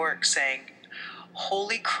New York saying,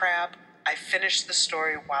 "Holy crap, I finished the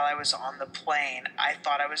story while I was on the plane. I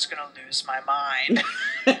thought I was going to lose my mind."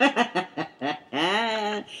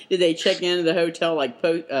 Did they check into the hotel like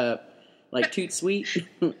Toot Sweet?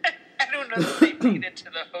 I don't know that they made it to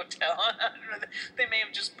the hotel. I don't know, they may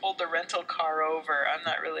have just pulled the rental car over. I'm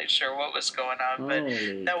not really sure what was going on, but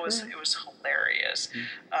it was hilarious.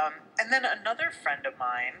 And then another friend of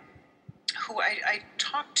mine, who I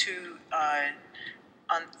talked to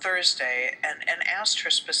on Thursday, and asked her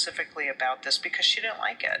specifically about this because she didn't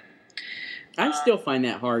like it. I still find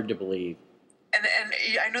that hard to believe. And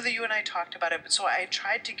I know that you and I talked about it, but so I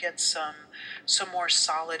tried to get some more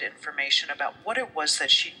solid information about what it was that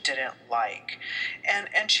she didn't like,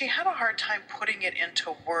 and she had a hard time putting it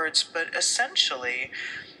into words. But essentially,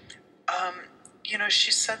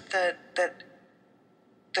 she said that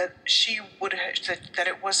she would that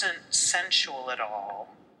it wasn't sensual at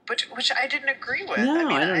all, which I didn't agree with. No,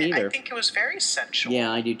 I don't either. I think it was very sensual.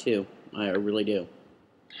 Yeah, I do too. I really do.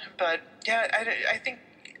 But yeah, I think.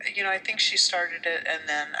 I think she started it, and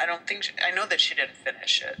then I know that she didn't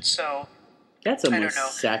finish it. So that's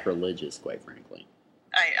almost sacrilegious, quite frankly.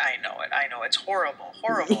 I know it. I know it's horrible.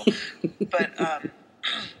 But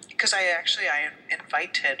because I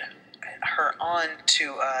invited her on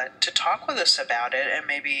to talk with us about it and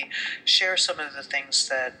maybe share some of the things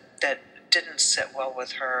that didn't sit well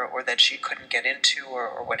with her, or that she couldn't get into,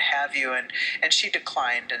 or what have you, and she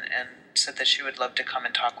declined and said that she would love to come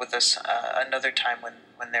and talk with us another time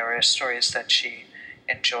when there were stories that she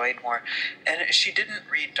enjoyed more. And she didn't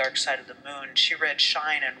read Dark Side of the Moon. She read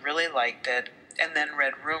Shine and really liked it, and then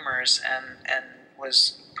read Rumors and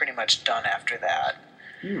was pretty much done after that.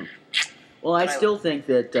 Well, I still think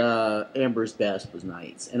that Amber's best was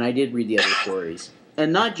Nights, and I did read the other stories.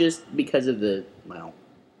 And not just because of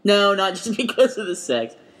not just because of the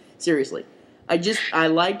sex. Seriously. I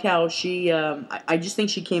liked how she, I just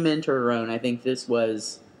think she came into her own. I think this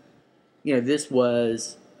was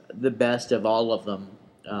the best of all of them,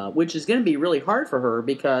 which is going to be really hard for her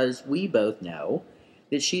because we both know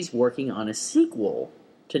that she's working on a sequel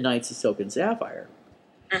to Knights of Silk and Sapphire.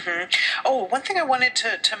 Mm-hmm. Oh, one thing I wanted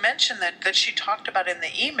to mention that she talked about in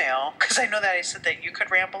the email, because I know that I said that you could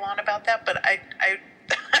ramble on about that, but I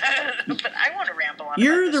but I want to ramble on.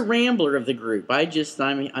 You're the rambler of the group. I'm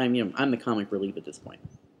the comic relief at this point.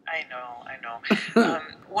 I know.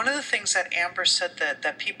 One of the things that Amber said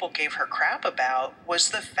that people gave her crap about was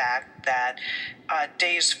the fact that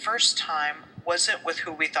Day's first time wasn't with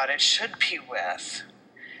who we thought it should be with.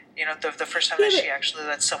 The first time that she actually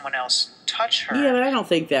let someone else touch her. Yeah, but I don't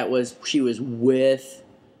think she was with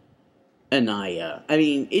Anaya. I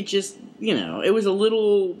mean, it just, it was a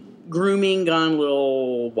little grooming gone a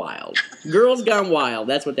little wild. Girls gone wild,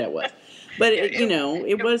 that's what that was. But,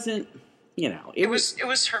 it wasn't, it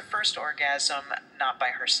was her first orgasm, not by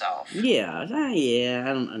herself. Yeah, I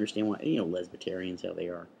don't understand why, lesbitarians, how they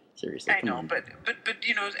are. Seriously, I know, but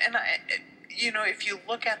and if you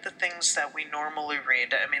look at the things that we normally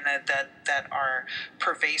read, I mean that are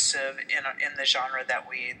pervasive in the genre that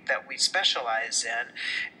we specialize in,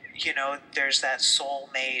 there's that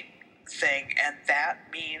soulmate thing, and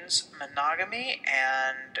that means monogamy.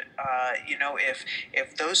 And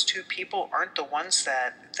if those two people aren't the ones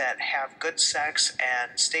that have good sex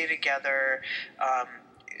and stay together,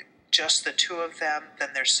 just the two of them, then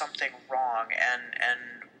there's something wrong, and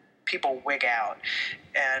people wig out.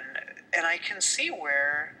 And I can see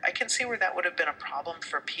where that would have been a problem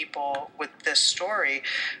for people with this story.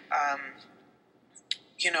 I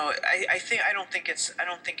don't think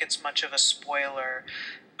it's much of a spoiler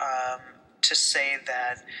to say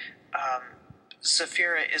that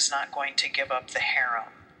Zafira is not going to give up the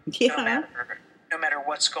harem, no matter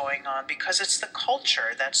what's going on, because it's the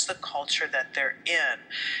culture. That's the culture that they're in,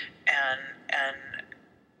 and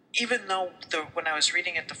even though when I was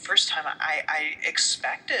reading it the first time, I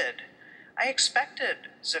expected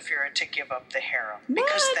Zafira to give up the harem,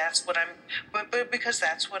 because that's what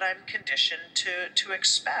I'm conditioned to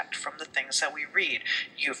expect from the things that we read.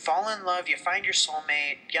 You fall in love, you find your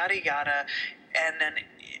soulmate, yada yada, and then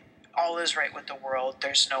all is right with the world.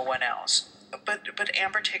 There's no one else. But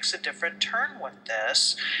Amber takes a different turn with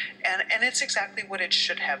this, and it's exactly what it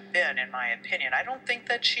should have been, in my opinion. I don't think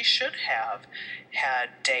that she should have had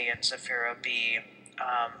Day and Zafira be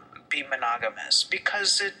monogamous,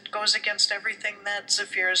 because it goes against everything that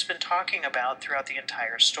Zafira's been talking about throughout the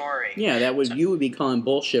entire story. Yeah, you would be calling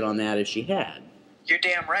bullshit on that if she had. You're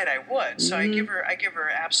damn right I would. So I give her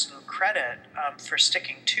absolute credit for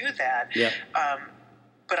sticking to that. Yeah.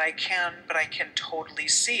 But I can totally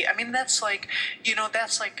see. I mean, that's like a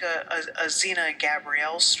Xena and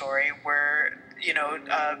Gabrielle story where,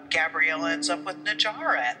 Gabrielle ends up with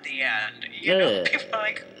Najara at the end. People are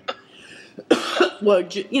like... Well,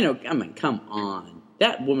 I mean, come on.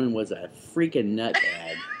 That woman was a freaking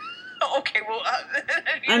nutbag. Okay, well...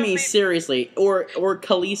 I mean, seriously. Or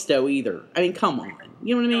Callisto either. I mean, come on.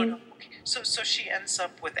 You know what I mean? No. Okay. So she ends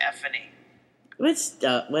up with Effany.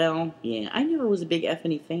 Well, yeah, I never was a big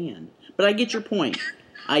Effany fan. But I get your point.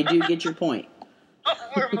 I do get your point.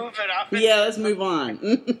 We're moving on. Yeah, let's move on.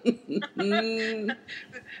 And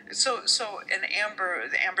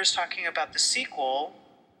Amber's talking about the sequel.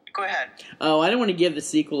 Go ahead. Oh, I don't want to give the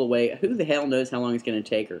sequel away. Who the hell knows how long it's going to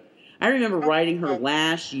take her? I remember writing her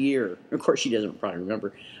last year. Of course, she doesn't probably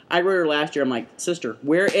remember. I wrote her last year. I'm like, sister,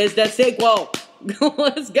 where is the sequel?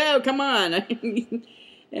 Let's go. Come on.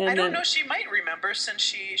 And, I don't know. She might remember, since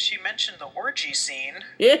she mentioned the orgy scene.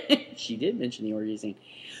 Yeah, she did mention the orgy scene.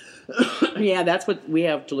 Yeah, that's what we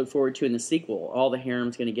have to look forward to in the sequel. All the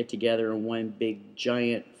harem's going to get together in one big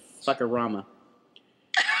giant fuckorama.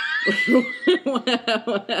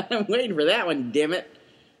 I'm waiting for that one, damn it.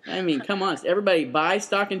 I mean, come on. Everybody buy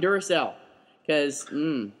stock in Duracell. Because,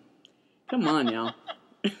 come on now.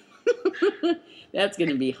 That's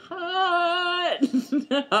going to be hot.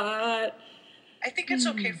 Hot. I think it's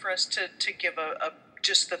okay for us to give a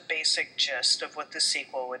just the basic gist of what the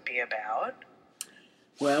sequel would be about.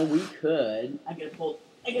 Well, we could. I got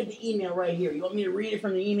the email right here. You want me to read it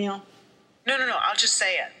from the email? No. I'll just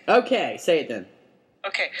say it. Okay, say it then.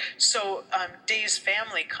 Okay, so Day's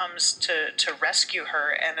family comes to rescue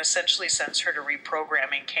her and essentially sends her to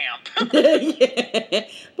reprogramming camp. Yeah.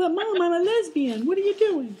 But Mom, I'm a lesbian. What are you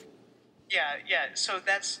doing? Yeah. So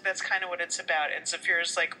that's kind of what it's about. And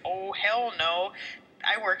Zafira's like, oh, hell no.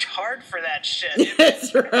 I worked hard for that shit.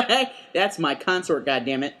 That's right. That's my consort,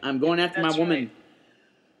 goddammit. I'm going after my woman.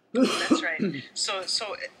 Right. That's right. So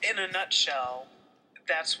in a nutshell,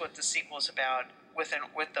 that's what the sequel's about with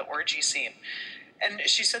the orgy scene. And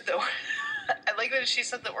she said I like that she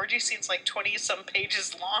said the orgy scene's like 20-some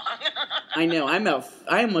pages long. I know.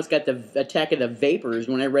 I almost got the attack of the vapors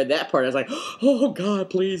when I read that part. I was like, oh,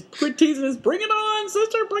 God, please, quit teasing us. Bring it on,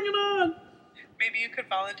 sister, bring it on. Maybe you could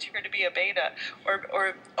volunteer to be a beta.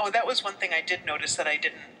 Or that was one thing I did notice that I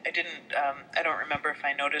don't remember if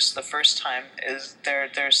I noticed the first time, is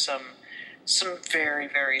there's some very,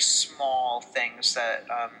 very small things that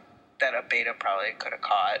a beta probably could have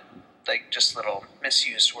caught. Like just little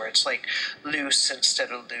misused words, like loose instead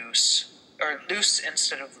of loose, or loose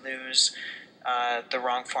instead of lose, the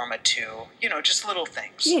wrong form of two. Just little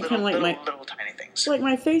things. Yeah, kind of like little tiny things. Like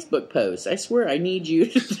my Facebook posts. I swear I need you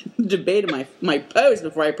to debate my posts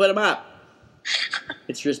before I put them up.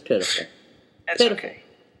 It's just pitiful. That's pitiful.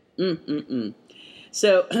 Okay.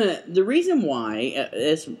 So the reason why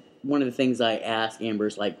is one of the things I asked Amber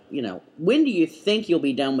is like, when do you think you'll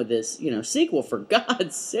be done with this, sequel? For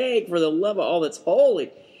God's sake, for the love of all that's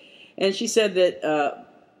holy. And she said that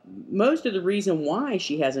most of the reason why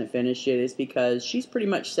she hasn't finished it is because she's pretty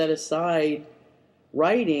much set aside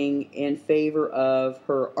writing in favor of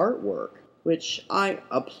her artwork, which I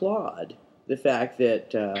applaud. The fact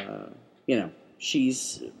that,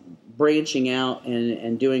 she's branching out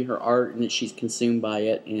and doing her art and that she's consumed by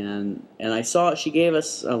it. And I saw she gave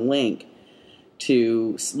us a link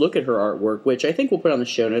to look at her artwork, which I think we'll put on the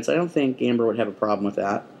show notes. I don't think Amber would have a problem with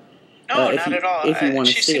that. No, not at all. If you want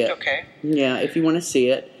to see it. Okay. Yeah, if you want to see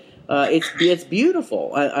it. It's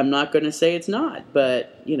beautiful. I'm not going to say it's not,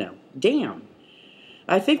 but, damn.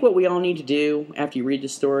 I think what we all need to do after you read the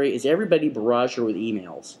story is everybody barrage her with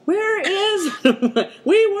emails. Where is...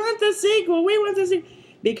 we want the sequel! We want the sequel!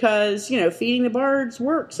 Because, feeding the birds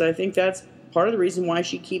works. I think that's part of the reason why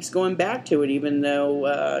she keeps going back to it, even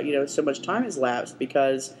though, so much time has lapsed,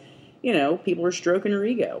 because, people are stroking her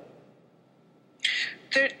ego.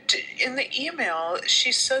 In the email,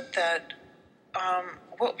 she said that...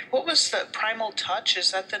 What was the Primal Touch?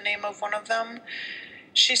 Is that the name of one of them?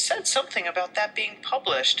 She said something about that being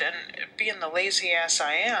published, and being the lazy ass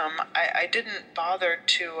I am, I didn't bother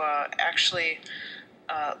to actually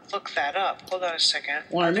look that up. Hold on a second.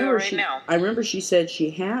 Well, I'll do it right now. I remember she said she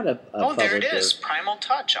had a publisher. There it is. Primal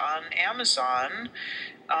Touch on Amazon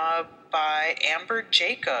by Amber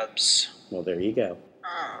Jacobs. Well, there you go.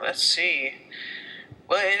 Let's see.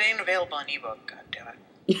 Well, it ain't available in ebook. God damn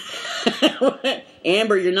it.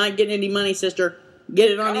 Amber, you're not getting any money, sister.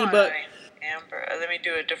 Get it on ebook. Amber, let me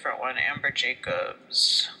do a different one. Amber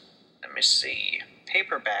Jacobs. Let me see.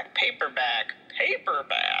 Paperback.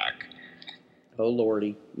 Oh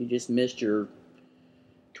lordy, you just missed your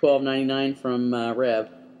 $12.99 from Rev.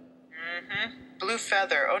 Mm-hmm. Blue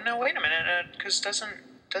Feather. Oh no, wait a minute. Because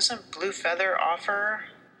doesn't Blue Feather offer?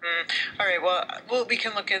 All right. Well, we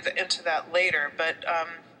can look into that later. But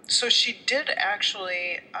so she did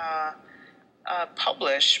actually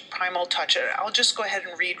publish Primal Touch. I'll just go ahead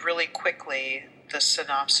and read really quickly the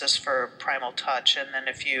synopsis for Primal Touch, and then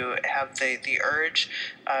if you have the urge,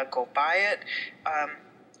 go buy it.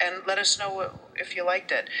 And let us know if you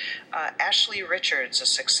liked it. Ashley Richards, a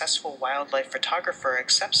successful wildlife photographer,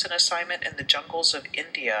 accepts an assignment in the jungles of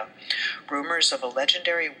India. Rumors of a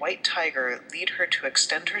legendary white tiger lead her to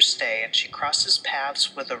extend her stay, and she crosses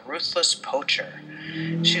paths with a ruthless poacher.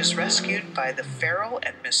 She is rescued by the feral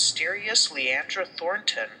and mysterious Leandra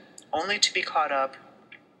Thornton, only to be caught up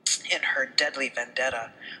in her deadly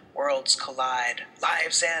vendetta. Worlds collide,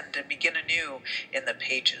 lives end, and begin anew in the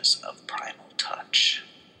pages of Primal Touch.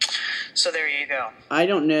 So there you go. I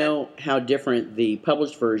don't know how different the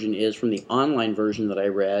published version is from the online version that I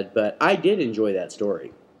read, but I did enjoy that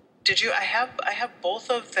story. Did you? I have both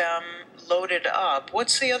of them loaded up.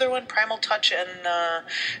 What's the other one? Primal Touch, and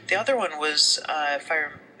the other one was,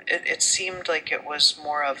 it seemed like it was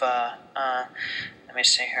more of a, let me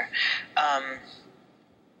see here,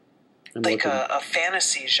 like a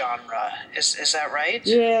fantasy genre. Is that right?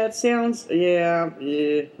 Yeah, it sounds, I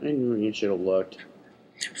knew you should have looked.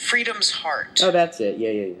 Freedom's Heart. Oh, that's it.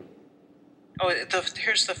 Yeah. Oh,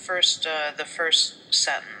 here's the first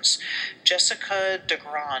sentence. Jessica de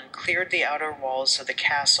Grand cleared the outer walls of the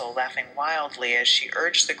castle, laughing wildly as she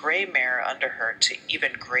urged the gray mare under her to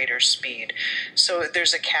even greater speed. So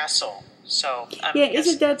there's a castle. So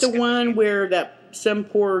isn't that the one where that some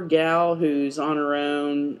poor gal who's on her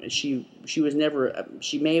own? She was never.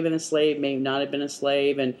 She may have been a slave, may not have been a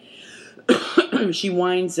slave, and she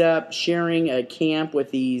winds up sharing a camp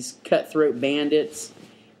with these cutthroat bandits,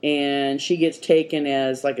 and she gets taken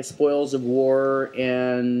as like a spoils of war,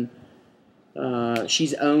 and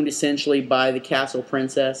she's owned essentially by the castle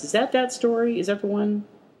princess. Is that story? Is that the one?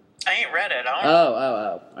 I ain't read it. Oh.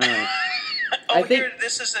 All right. I think here,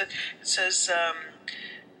 this is it says,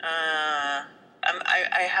 I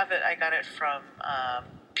have it, I got it from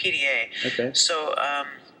PDA. Okay. So,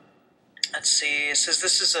 let's see, it says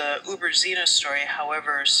this is a Uber Xena story,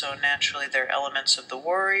 however, so naturally there are elements of the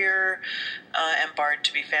warrior and bard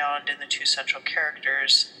to be found in the two central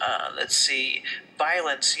characters. Let's see,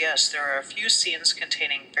 violence, yes, there are a few scenes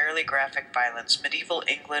containing fairly graphic violence. Medieval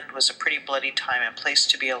England was a pretty bloody time and place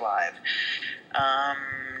to be alive.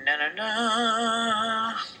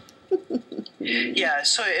 Yeah,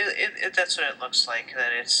 so it that's what it looks like,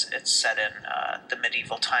 that it's set in the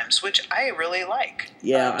medieval times, which I really like.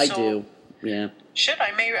 Yeah, I do. Yeah. Shit,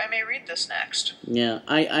 I may read this next. Yeah,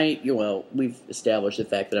 well, we've established the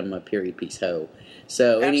fact that I'm a period piece hoe.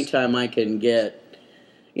 So anytime I can get,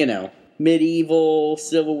 medieval,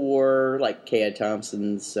 Civil War, like K.I.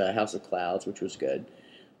 Thompson's House of Clouds, which was good.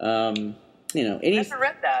 I never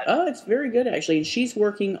read that. Oh, it's very good, actually. And she's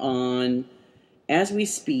working on as we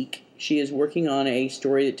speak, she is working on a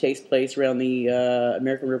story that takes place around the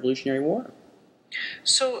American Revolutionary War.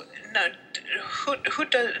 So, no, who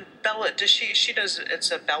does Bella? Does she does?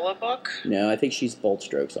 It's a Bella book. No, I think she's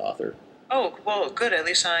Boldstroke's author. Oh, well, good. At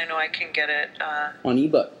least I know I can get it on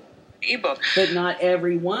ebook. Ebook. But not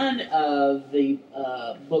every one of the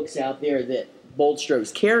books out there that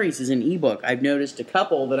Boldstrokes carries is an ebook. I've noticed a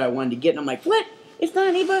couple that I wanted to get, and I'm like, what? It's not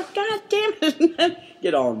an ebook? God damn it.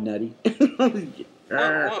 Get all nutty.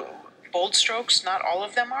 Boldstrokes, not all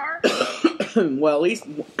of them are? Well, at least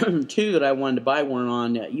 2 that I wanted to buy weren't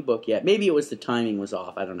on ebook yet. Maybe it was the timing was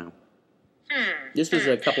off. I don't know. This was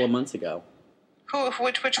a couple of months ago.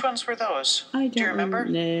 Which ones were those? Do you remember?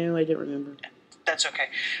 No, I don't remember. That's okay.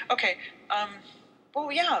 Okay.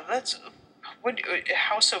 Well, yeah, that's...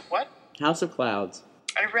 House of what? House of Clouds.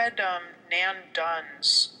 I read Nan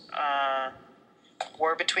Dunn's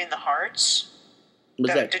War Between the Hearts.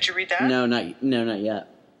 Did you read that? No, not yet.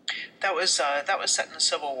 That was set in the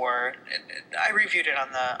Civil War. I reviewed it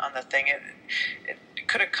on the thing. It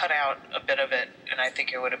could have cut out a bit of it, and I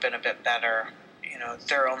think it would have been a bit better. You know,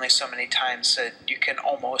 there are only so many times that you can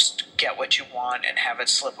almost get what you want and have it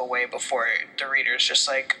slip away before the reader's just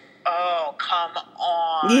like, oh, come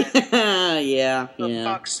on. Yeah. For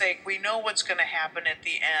fuck's sake, we know what's going to happen at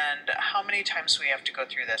the end. How many times do we have to go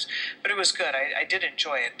through this? But it was good. I did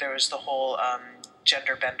enjoy it. There was the whole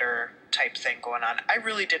gender bender type thing going on. I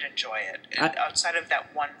really did enjoy it, outside of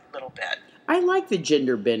that one little bit. I like the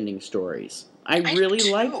gender bending stories. I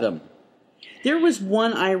really like them. There was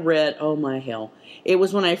one I read, oh my hell. It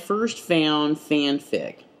was when I first found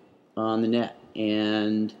fanfic on the net.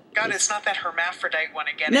 And God, it's not that hermaphrodite one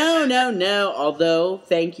again. No. Although,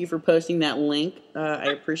 thank you for posting that link.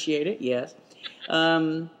 I appreciate it, yes.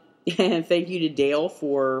 And thank you to Dale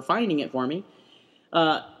for finding it for me.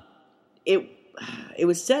 It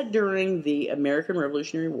was set during the American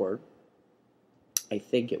Revolutionary War. I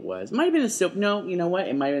think it was. It might have been the Civil... No, you know what?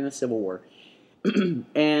 It might have been the Civil War.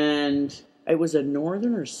 And it was a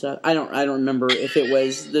northern or southern... I don't remember if it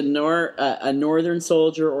was a northern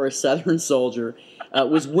soldier or a southern soldier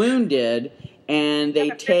was wounded, and they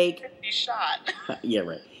take... shot. Yeah,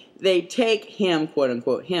 right. They take him,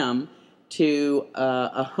 quote-unquote him, to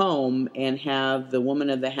a home and have the woman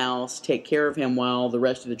of the house take care of him while the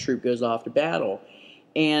rest of the troop goes off to battle.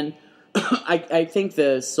 And I think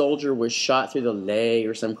the soldier was shot through the leg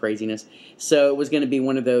or some craziness. So it was going to be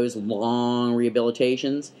one of those long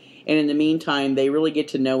rehabilitations. And in the meantime, they really get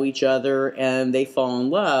to know each other and they fall in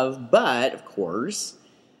love. But, of course,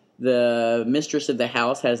 the mistress of the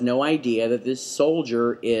house has no idea that this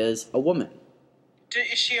soldier is a woman.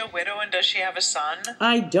 Is she a widow and does she have a son?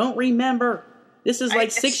 I don't remember. This is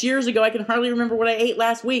like 6 years ago. I can hardly remember what I ate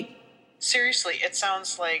last week. Seriously, it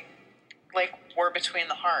sounds like War Between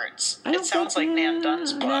the Hearts. It sounds like Nan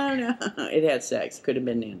Dunn's book. No. It had sex. Could have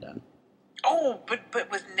been Nan Dunn. Oh, but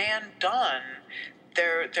with Nan Dunn,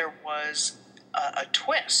 there was a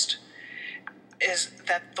twist. Is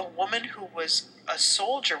that the woman who was a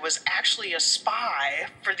soldier was actually a spy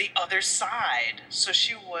for the other side. So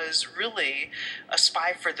she was really a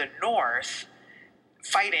spy for the North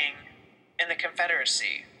fighting in the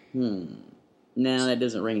Confederacy. No, that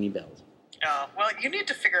doesn't ring any bells. Well, you need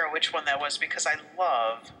to figure out which one that was because I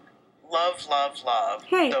love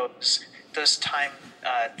those time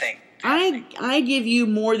things. I give you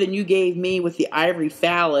more than you gave me with the ivory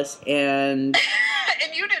phallus and...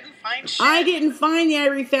 And you didn't find shit. I didn't find the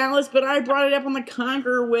ivory phallus, but I brought it up on the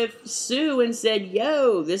Conqueror with Sue and said,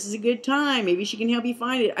 yo, this is a good time. Maybe she can help you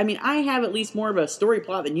find it. I mean, I have at least more of a story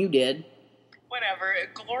plot than you did. Whatever.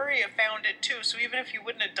 Gloria found it too, so even if you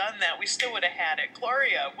wouldn't have done that, we still would have had it.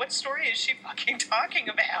 Gloria, what story is she fucking talking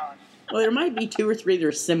about? Well, there might be 2 or 3 that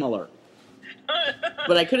are similar.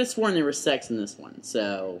 But I could have sworn there was sex in this one,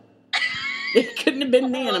 so... It couldn't have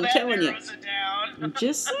been Nan, I'm telling you. I'm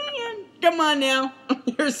just saying. Come on now.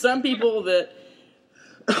 There's some people that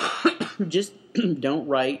just don't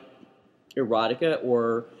write erotica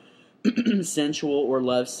or sensual or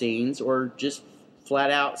love scenes or just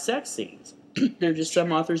flat out sex scenes. There are just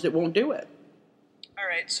some authors that won't do it. All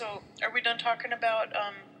right, so are we done talking about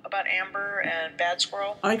Amber and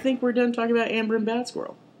Badsquirrel? I think we're done talking about Amber and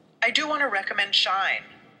Badsquirrel. I do want to recommend Shine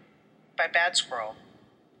by Badsquirrel.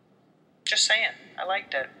 Just saying. I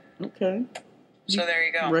liked it. Okay. So there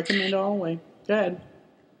you go. Recommend all the way. Go ahead.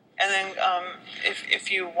 And then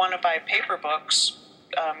if you want to buy paper books,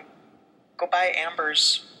 go buy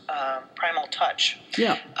Amber's Primal Touch.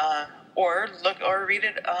 Yeah. Or read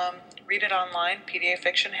it online. PDA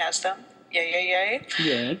Fiction has them. Yay.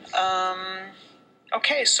 Yeah.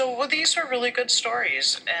 Okay, so these are really good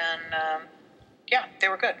stories, and yeah, they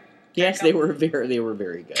were good. Yes, they were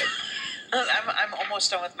very good. I'm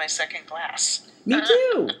almost done with my second glass. Me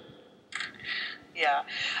too. Yeah.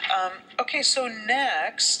 Okay, so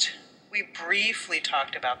next, we briefly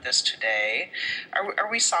talked about this today. Are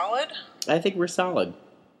we solid? I think we're solid.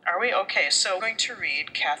 Are we? Okay, so I'm going to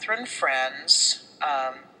read Catherine Friend's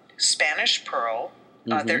Spanish Pearl.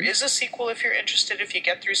 There is a sequel if you're interested, if you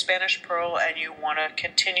get through Spanish Pearl and you want to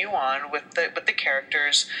continue on with the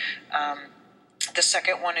characters. The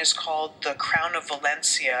second one is called The Crown of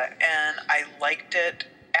Valencia, and I liked it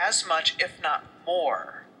as much, if not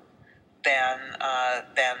more, than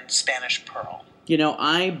Spanish Pearl. You know,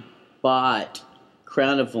 I bought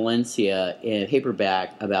Crown of Valencia in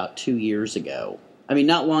paperback about 2 years ago. I mean,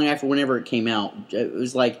 not long after whenever it came out. It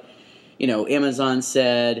was like, you know, Amazon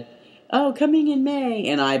said, "Oh, coming in May,"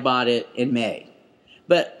 and I bought it in May.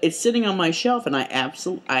 But it's sitting on my shelf, and I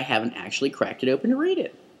haven't actually cracked it open to read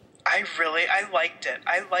it. I liked it.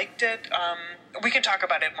 We can talk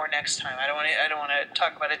about it more next time. I don't want to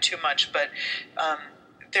talk about it too much, but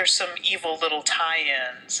there's some evil little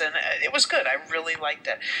tie-ins, and it was good. I really liked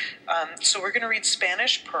it. So we're going to read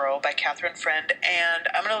Spanish Pearl by Catherine Friend, and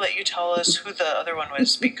I'm going to let you tell us who the other one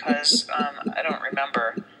was, because I don't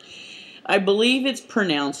remember. I believe it's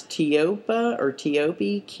pronounced Tiopa or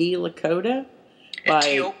Tiope, Key Lakota.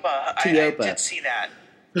 Tiopa. I did see that.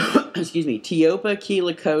 Excuse me, Tiopa Key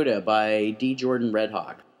Lakota by D. Jordan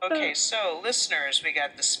Redhawk. Okay, so listeners, we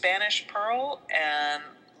got the Spanish Pearl and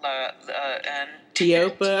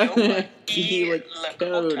Tiopa Key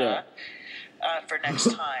Lakota for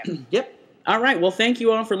next time. Yep. All right. Well, thank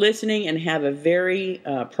you all for listening, and have a very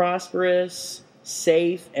prosperous,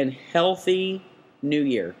 safe, and healthy New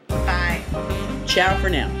Year. Bye. Ciao for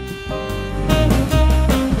now.